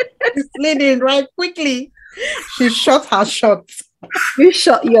 She slid in right quickly. She shot her shot. You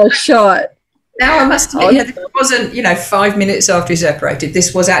shot your shot. Now I must admit, this wasn't 5 minutes after he separated.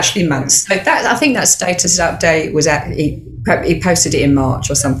 This was actually months. So I think that status update was he posted it in March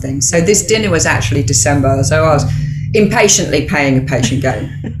or something. So this dinner was actually December. So I was impatiently playing a patient game.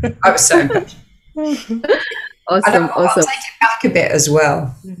 I was so impatient. Awesome. I'll take it back a bit as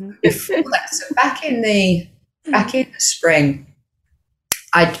well. Before that, so back in the spring,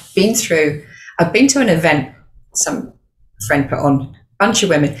 I'd been to an event some friend put on, bunch of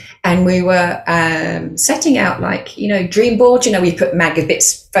women, and we were setting out dream boards. We put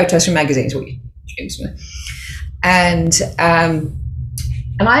photos from magazines, what your dreams were, and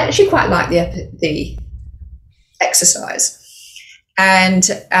And I actually quite like the exercise. And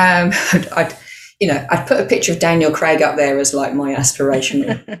I'd put a picture of Daniel Craig up there as like my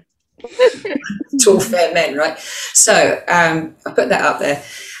aspirational tall, fair men, right? So I put that up there,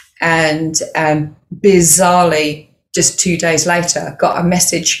 and bizarrely, just 2 days later, got a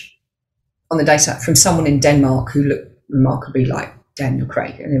message on the data from someone in Denmark who looked remarkably like Daniel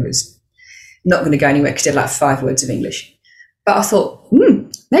Craig, and it was not going to go anywhere because it had like 5 words of English. But I thought,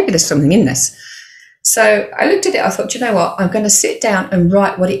 maybe there's something in this. So I looked at it, I thought, do you know what? I'm going to sit down and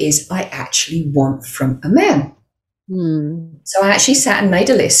write what it is I actually want from a man. So I actually sat and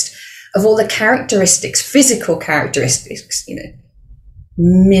made a list of all the characteristics, physical characteristics,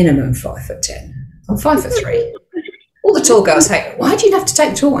 minimum 5'10". I'm 5'3". All the tall girls hate, why do you have to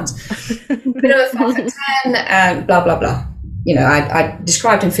take the tall ones? 5'10", blah, blah, blah. I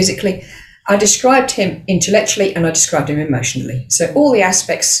described him physically, I described him intellectually, and I described him emotionally. So all the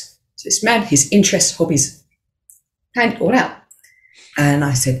aspects to this man, his interests, hobbies, planned it all out. And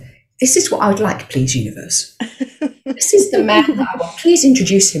I said, this is what I would like, please, universe. This is the man that I want. Please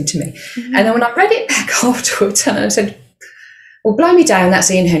introduce him to me. And then when I read it back afterwards, and I said, well, blow me down, that's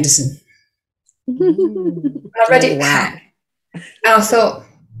Ian Henderson. And I read it back, and I thought,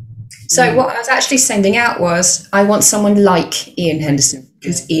 so what I was actually sending out was, I want someone like Ian Henderson,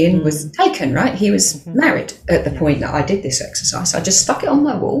 because Ian was taken, right? He was married at the point that I did this exercise. I just stuck it on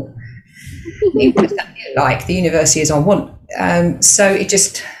my wall. It was like the universe is I want. So it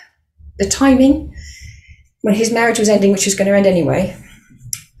just, the timing, when his marriage was ending, which was going to end anyway,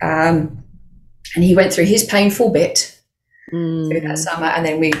 and he went through his painful bit through that summer, and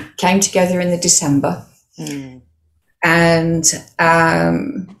then we came together in the December, and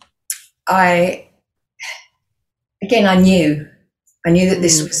I knew that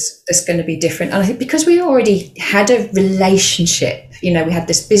this was going to be different. And I think because we already had a relationship, we had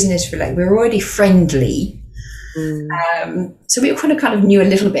this business relationship, we were already friendly. So we kind of knew a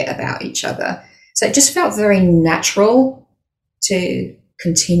little bit about each other. So it just felt very natural to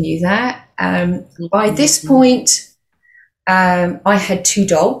continue that. By this point, I had 2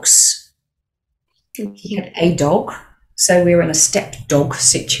 dogs. He had a dog. So we were in a step-dog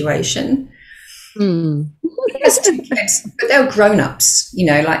situation. He has 2 kids, but they were grown-ups,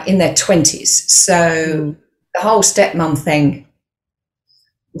 like in their 20s. So the whole stepmom thing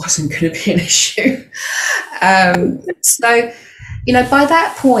wasn't going to be an issue. So, by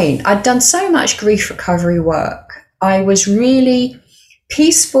that point, I'd done so much grief recovery work. I was really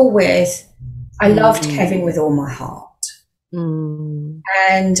peaceful with, I loved Kevin with all my heart.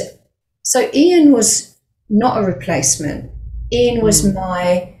 And so Ian was not a replacement. Ian was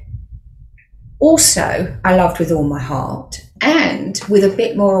also, I loved with all my heart, and with a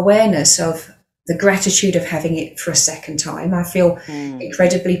bit more awareness of the gratitude of having it for a second time. I feel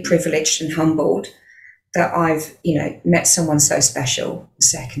incredibly privileged and humbled that I've, met someone so special the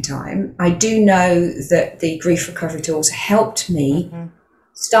second time. I do know that the grief recovery tools helped me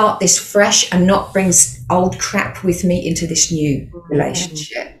start this fresh and not bring old crap with me into this new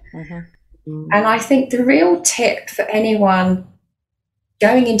relationship. And I think the real tip for anyone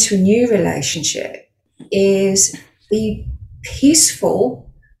going into a new relationship is be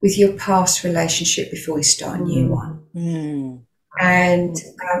peaceful with your past relationship before you start a new one. And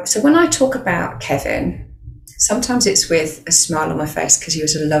so when I talk about Kevin, sometimes it's with a smile on my face because he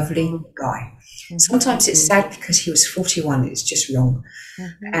was a lovely guy. Sometimes it's sad because he was 41, it's just wrong.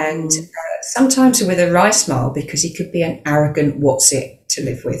 And sometimes with a wry smile because he could be an arrogant what's it to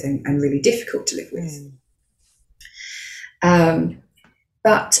live with and really difficult to live with.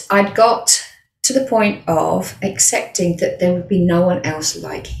 But I'd got to the point of accepting that there would be no one else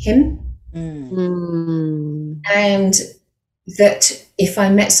like him. And that if I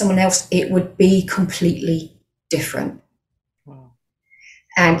met someone else, it would be completely different.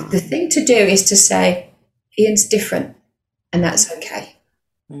 And the thing to do is to say, Ian's different, and that's okay.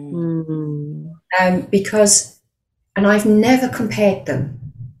 Because, and I've never compared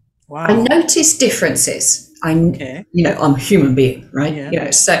them. I notice differences. I'm a human being,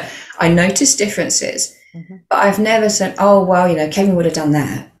 right? So I notice differences, but I've never said, oh, well, Kevin would have done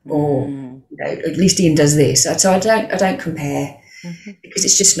that, or at least Ian does this. So I don't compare because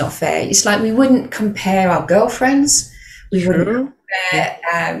it's just not fair. It's like we wouldn't compare our girlfriends. We wouldn't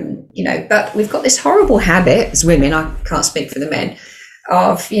compare, but we've got this horrible habit as women, I can't speak for the men,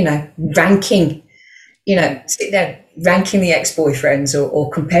 of, ranking, sit there ranking the ex-boyfriends or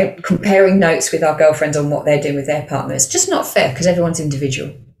comparing notes with our girlfriends on what they're doing with their partners. Just not fair because everyone's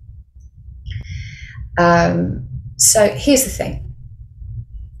individual. So here's the thing.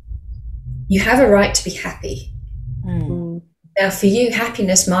 You have a right to be happy. There Now, for you,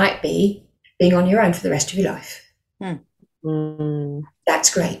 happiness might be being on your own for the rest of your life.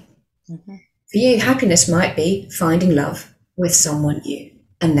 That's great. For you, happiness might be finding love with someone new,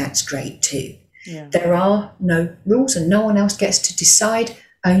 and that's great too. Yeah. There are no rules and no one else gets to decide,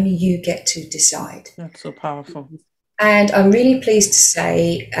 only you get to decide. That's so powerful. And I'm really pleased to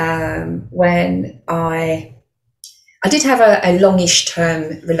say when I did have a longish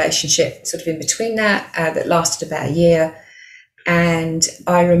term relationship sort of in between that lasted about a year. And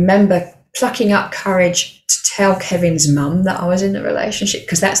I remember plucking up courage to tell Kevin's mum that I was in a relationship,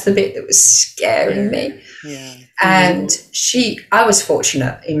 because that's the bit that was scaring me. Yeah. And I was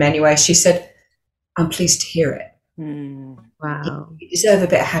fortunate in many ways. She said, I'm pleased to hear it. Wow. You deserve a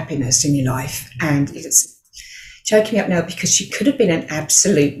bit of happiness in your life. And it's choking me up now because she could have been an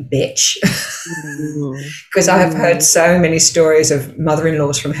absolute bitch. Because I have heard so many stories of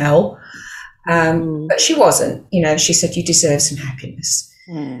mother-in-laws from hell. But she wasn't. She said, you deserve some happiness.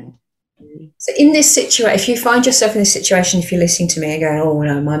 So in this situation, if you find yourself in this situation, if you're listening to me and going, oh,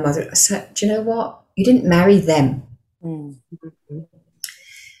 no, my mother, I said, do you know what? You didn't marry them.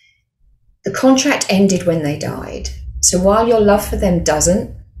 The contract ended when they died. So while your love for them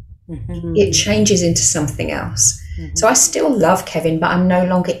doesn't, it changes into something else. So I still love Kevin, but I'm no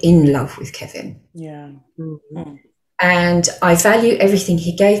longer in love with Kevin. Yeah. And I value everything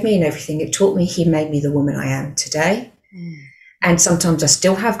he gave me and everything it taught me. He made me the woman I am today. And sometimes I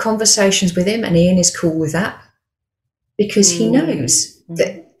still have conversations with him, and Ian is cool with that because he knows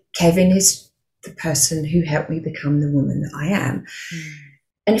that Kevin is the person who helped me become the woman that I am.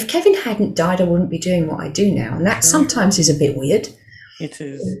 And if Kevin hadn't died, I wouldn't be doing what I do now. And that sometimes is a bit weird. It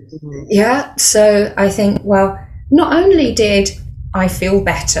is. Yeah. So I think, well, not only did I feel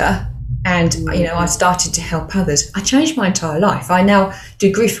better and, I started to help others, I changed my entire life. I now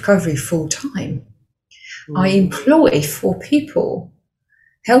do grief recovery full time. I employ 4 people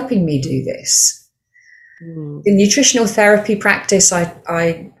helping me do this. The nutritional therapy practice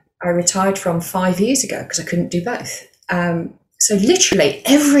I retired from 5 years ago because I couldn't do both. So literally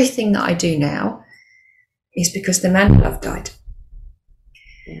everything that I do now is because the man I love died.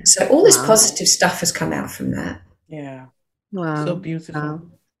 So all this positive stuff has come out from that. Yeah. Wow. So beautiful.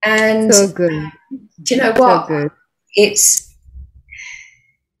 And so good. Do you know what? So good. It's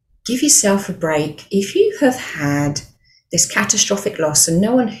give yourself a break. If you have had this catastrophic loss, and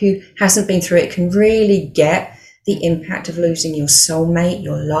no one who hasn't been through it can really get the impact of losing your soulmate,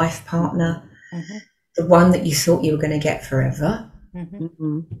 your life partner, the one that you thought you were going to get forever.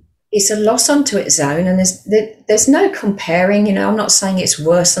 It's a loss unto its own, and there's no comparing. I'm not saying it's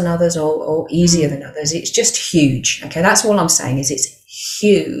worse than others or easier than others. It's just huge. Okay, that's all I'm saying is it's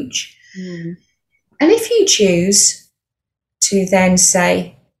huge. And if you choose to then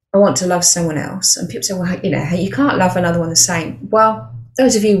say, I want to love someone else, and people say, well, you can't love another one the same. Well,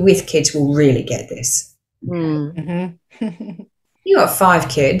 those of you with kids will really get this. You got 5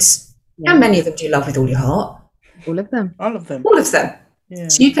 kids. How many of them do you love with all your heart? All of them. All of them. All of them. Yeah.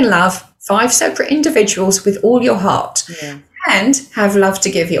 So you can love 5 separate individuals with all your heart and have love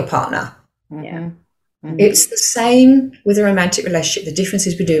to give your partner. It's the same with a romantic relationship. The difference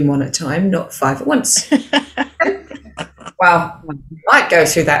is we're doing 1 at a time, not 5 at once. Well, might go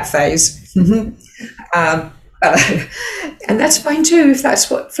through that phase. And that's fine too if that's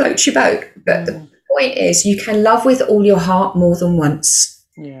what floats your boat. But the point is you can love with all your heart more than once.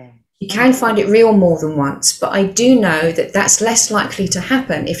 You can find it real more than once, but I do know that that's less likely to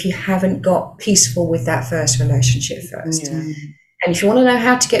happen if you haven't got peaceful with that first relationship first. And if you want to know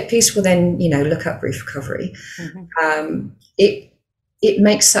how to get peaceful, then, look up grief recovery. It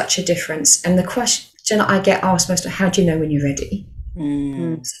makes such a difference. And the question I get asked most of, how do you know when you're ready?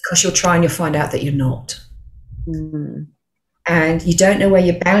 Because you'll try and you'll find out that you're not. And you don't know where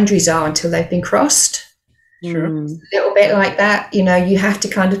your boundaries are until they've been crossed. Sure. A little bit like that, you have to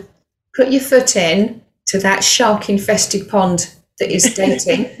kind of put your foot in to that shark-infested pond that is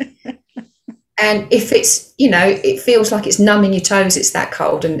dating. And if it's, it feels like it's numbing your toes, it's that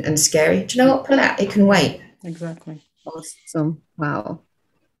cold and scary. Do you know what? Pull out. It can wait. Exactly. Awesome. Wow.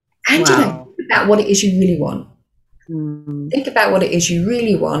 And, think about what it is you really want. Think about what it is you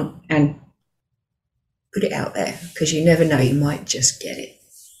really want and put it out there, because you never know, you might just get it.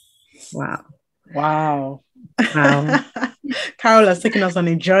 Wow. Carol has taken us on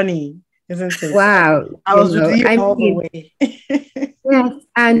a journey, isn't it? Wow. I was with you all the way. Yes,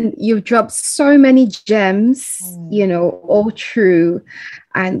 and you've dropped so many gems, all true.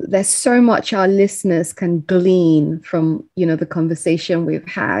 And there's so much our listeners can glean from, the conversation we've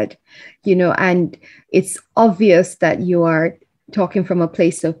had, and it's obvious that you are talking from a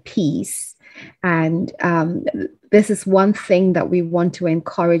place of peace. And this is one thing that we want to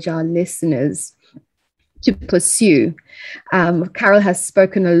encourage our listeners to pursue. Carol has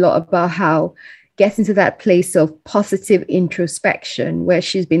spoken a lot about how getting to that place of positive introspection, where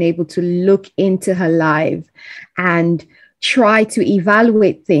she's been able to look into her life and try to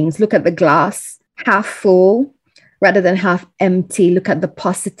evaluate things, look at the glass half full rather than half empty, look at the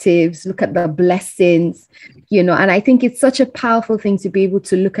positives, look at the blessings, and I think it's such a powerful thing to be able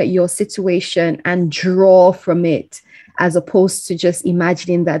to look at your situation and draw from it, as opposed to just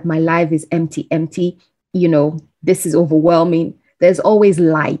imagining that my life is empty, this is overwhelming. There's always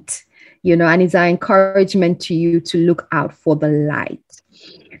light, and it's our encouragement to you to look out for the light.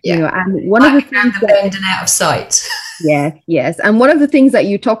 And one of the things that bending out of sight. Yes. And one of the things that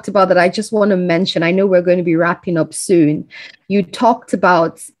you talked about that I just want to mention, I know we're going to be wrapping up soon. You talked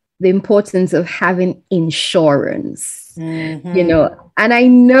about the importance of having insurance, and I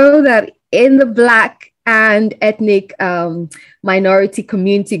know that in the Black and ethnic minority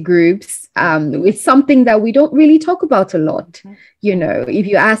community groups, it's something that we don't really talk about a lot. If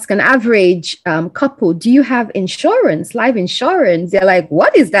you ask an average couple, do you have insurance, life insurance? They're like,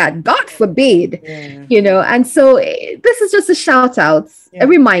 what is that? God forbid, and so this is just a shout out, a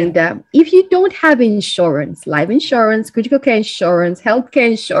reminder. If you don't have insurance, life insurance, critical care insurance, healthcare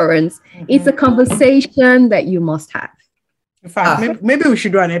insurance, it's a conversation that you must have. In fact, maybe we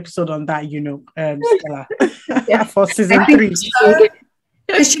should do an episode on that, Stella, for season 3.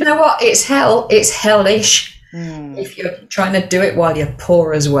 Because you know what? It's hellish if you're trying to do it while you're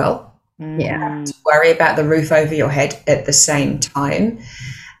poor as well. Yeah. To worry about the roof over your head at the same time.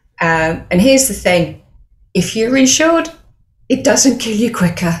 And here's the thing. If you're insured, it doesn't kill you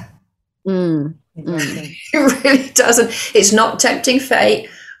quicker. It really doesn't. It's not tempting fate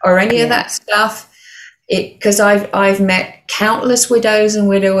or any of that stuff. Because I've met countless widows and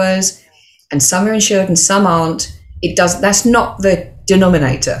widowers, and some are insured and some aren't. That's not the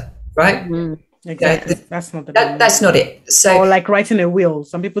denominator, right? Exactly. That's not that's not it. So, or like writing a will.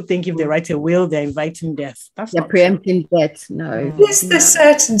 Some people think if they write a will, they're inviting death. They're preempting death. No. It's the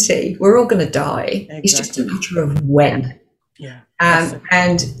certainty. We're all going to die. Exactly. It's just a matter of when. Yeah.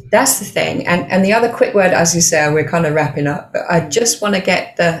 And that's the thing. And the other quick word, as you say, we're kind of wrapping up, but I just want to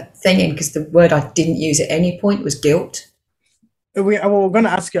get the thing in, because the word I didn't use at any point was guilt. We're going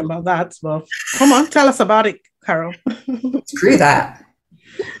to ask you about that. Well, come on, tell us about it, Carol. Screw that.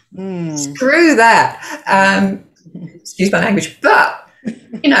 Screw that. Excuse my language. But,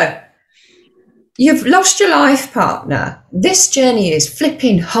 you've lost your life partner. This journey is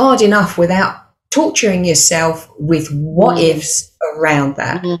flipping hard enough without torturing yourself with what ifs around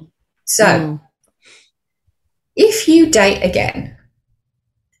that. So if you date again,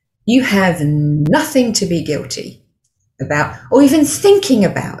 you have nothing to be guilty about, or even thinking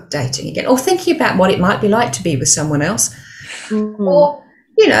about dating again, or thinking about what it might be like to be with someone else, or,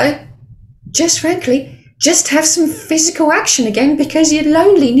 just frankly, just have some physical action again because you're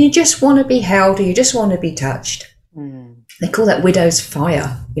lonely and you just want to be held, or you just want to be touched. They call that widow's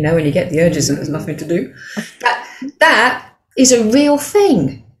fire, when you get the urges and there's nothing to do. That is a real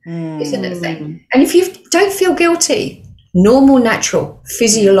thing, isn't it? And if you don't feel guilty, normal, natural,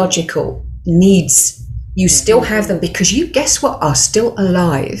 physiological needs, you still have them, because you, guess what, are still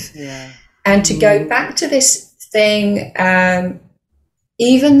alive. And to go back to this thing,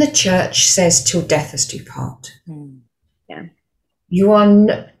 even the church says till death us do part. You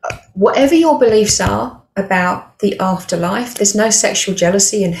are, whatever your beliefs are about the afterlife, there's no sexual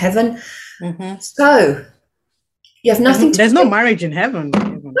jealousy in heaven. So you have nothing there's no marriage in heaven.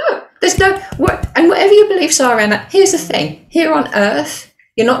 No, there's no, and whatever your beliefs are around that, here's the thing. Here on earth,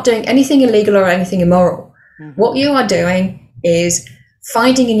 you're not doing anything illegal or anything immoral. What you are doing is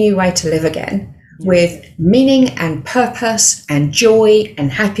finding a new way to live again, with meaning and purpose and joy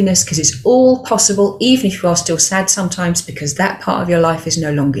and happiness, because it's all possible, even if you are still sad sometimes, because that part of your life is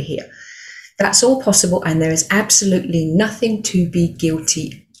no longer here. That's all possible, and there is absolutely nothing to be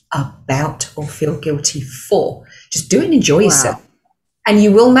guilty about or feel guilty for. Just do it and enjoy yourself. And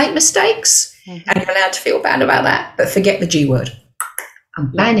you will make mistakes, and you're allowed to feel bad about that, but forget the G word. I'm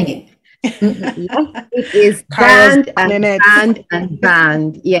banning it. It is banned and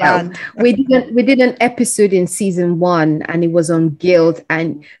banned. Yeah, we did an episode in season 1, and it was on guilt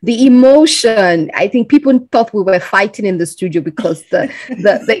and the emotion. I think people thought we were fighting in the studio because the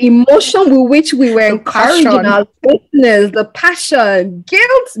emotion with which we were encouraging our listeners, the passion,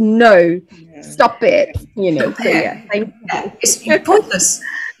 guilt. No, stop it. It's pointless.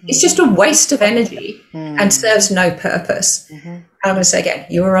 It's just a waste of energy and serves no purpose. I'm going to say again,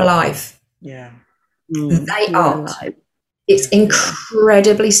 you're alive. Yeah. They aren't. It's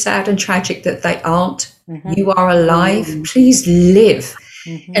incredibly sad and tragic that they aren't. Mm-hmm. You are alive. Please live.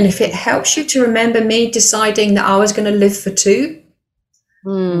 Mm-hmm. And if it helps you to remember me deciding that I was going to live for 2,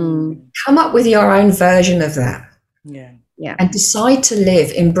 come up with your own version of that. Yeah. And decide to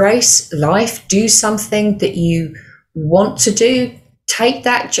live, embrace life, do something that you want to do. Take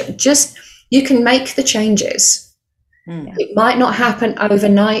that, you can make the changes. It might not happen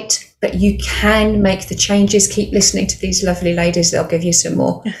overnight, but you can make the changes. Keep listening to these lovely ladies. They'll give you some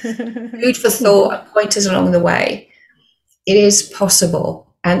more food for thought and pointers along the way. It is possible.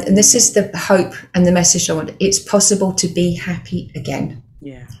 And this is the hope and the message I want. It's possible to be happy again.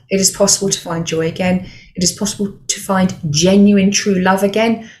 Yeah. It is possible to find joy again. It is possible to find genuine, true love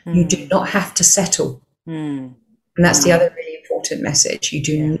again. You do not have to settle. And that's the other really important message. You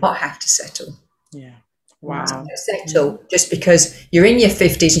do not have to settle. Yeah. Wow. Settle just because you're in your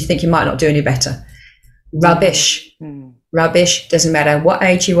 50s, you think you might not do any better. Rubbish. Rubbish. Doesn't matter what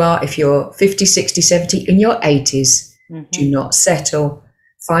age you are. If you're 50, 60, 70, in your 80s, do not settle.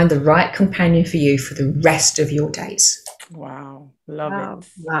 Find the right companion for you for the rest of your days. Wow. Love it.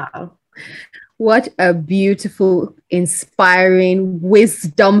 Wow. What a beautiful, inspiring,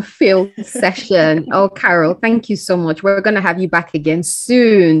 wisdom-filled session. Oh, Carol, thank you so much. We're going to have you back again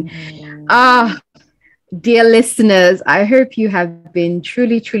soon. Dear listeners, I hope you have been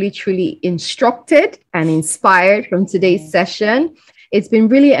truly, truly, truly instructed and inspired from today's session. It's been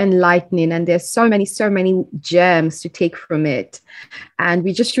really enlightening, and there's so many gems to take from it. And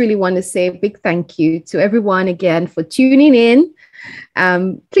we just really want to say a big thank you to everyone again for tuning in.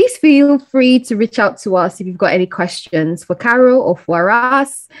 Please feel free to reach out to us if you've got any questions for Carol or for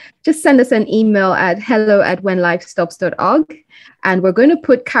us. Just send us an email at hello@whenlifestops.org. And we're going to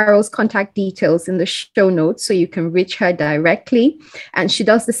put Carol's contact details in the show notes so you can reach her directly. And she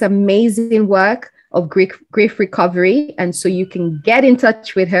does this amazing work of grief recovery. And so you can get in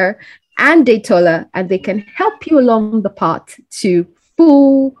touch with her and Detola, and they can help you along the path to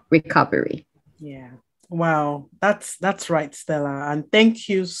full recovery. Yeah. Wow. That's right, Stella. And thank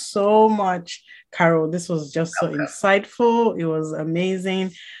you so much, Carol. This was just so insightful. It was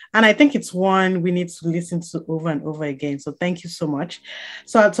amazing. And I think it's one we need to listen to over and over again. So thank you so much.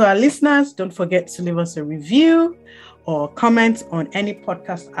 So to our listeners, don't forget to leave us a review or comment on any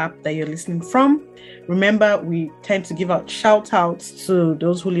podcast app that you're listening from. Remember, we tend to give out shout outs to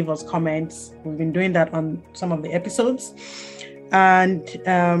those who leave us comments. We've been doing that on some of the episodes. And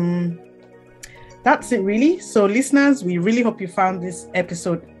that's it really. So listeners, we really hope you found this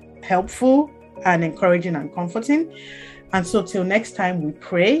episode helpful and encouraging and comforting. And so till next time, we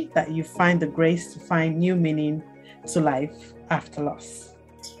pray that you find the grace to find new meaning to life after loss.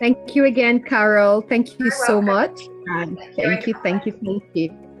 Thank you again, Carol. Thank you so much. And thank you.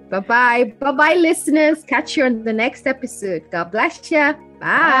 Bye-bye. Bye-bye, listeners. Catch you on the next episode. God bless you. Bye.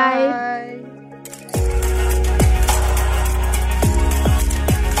 Bye.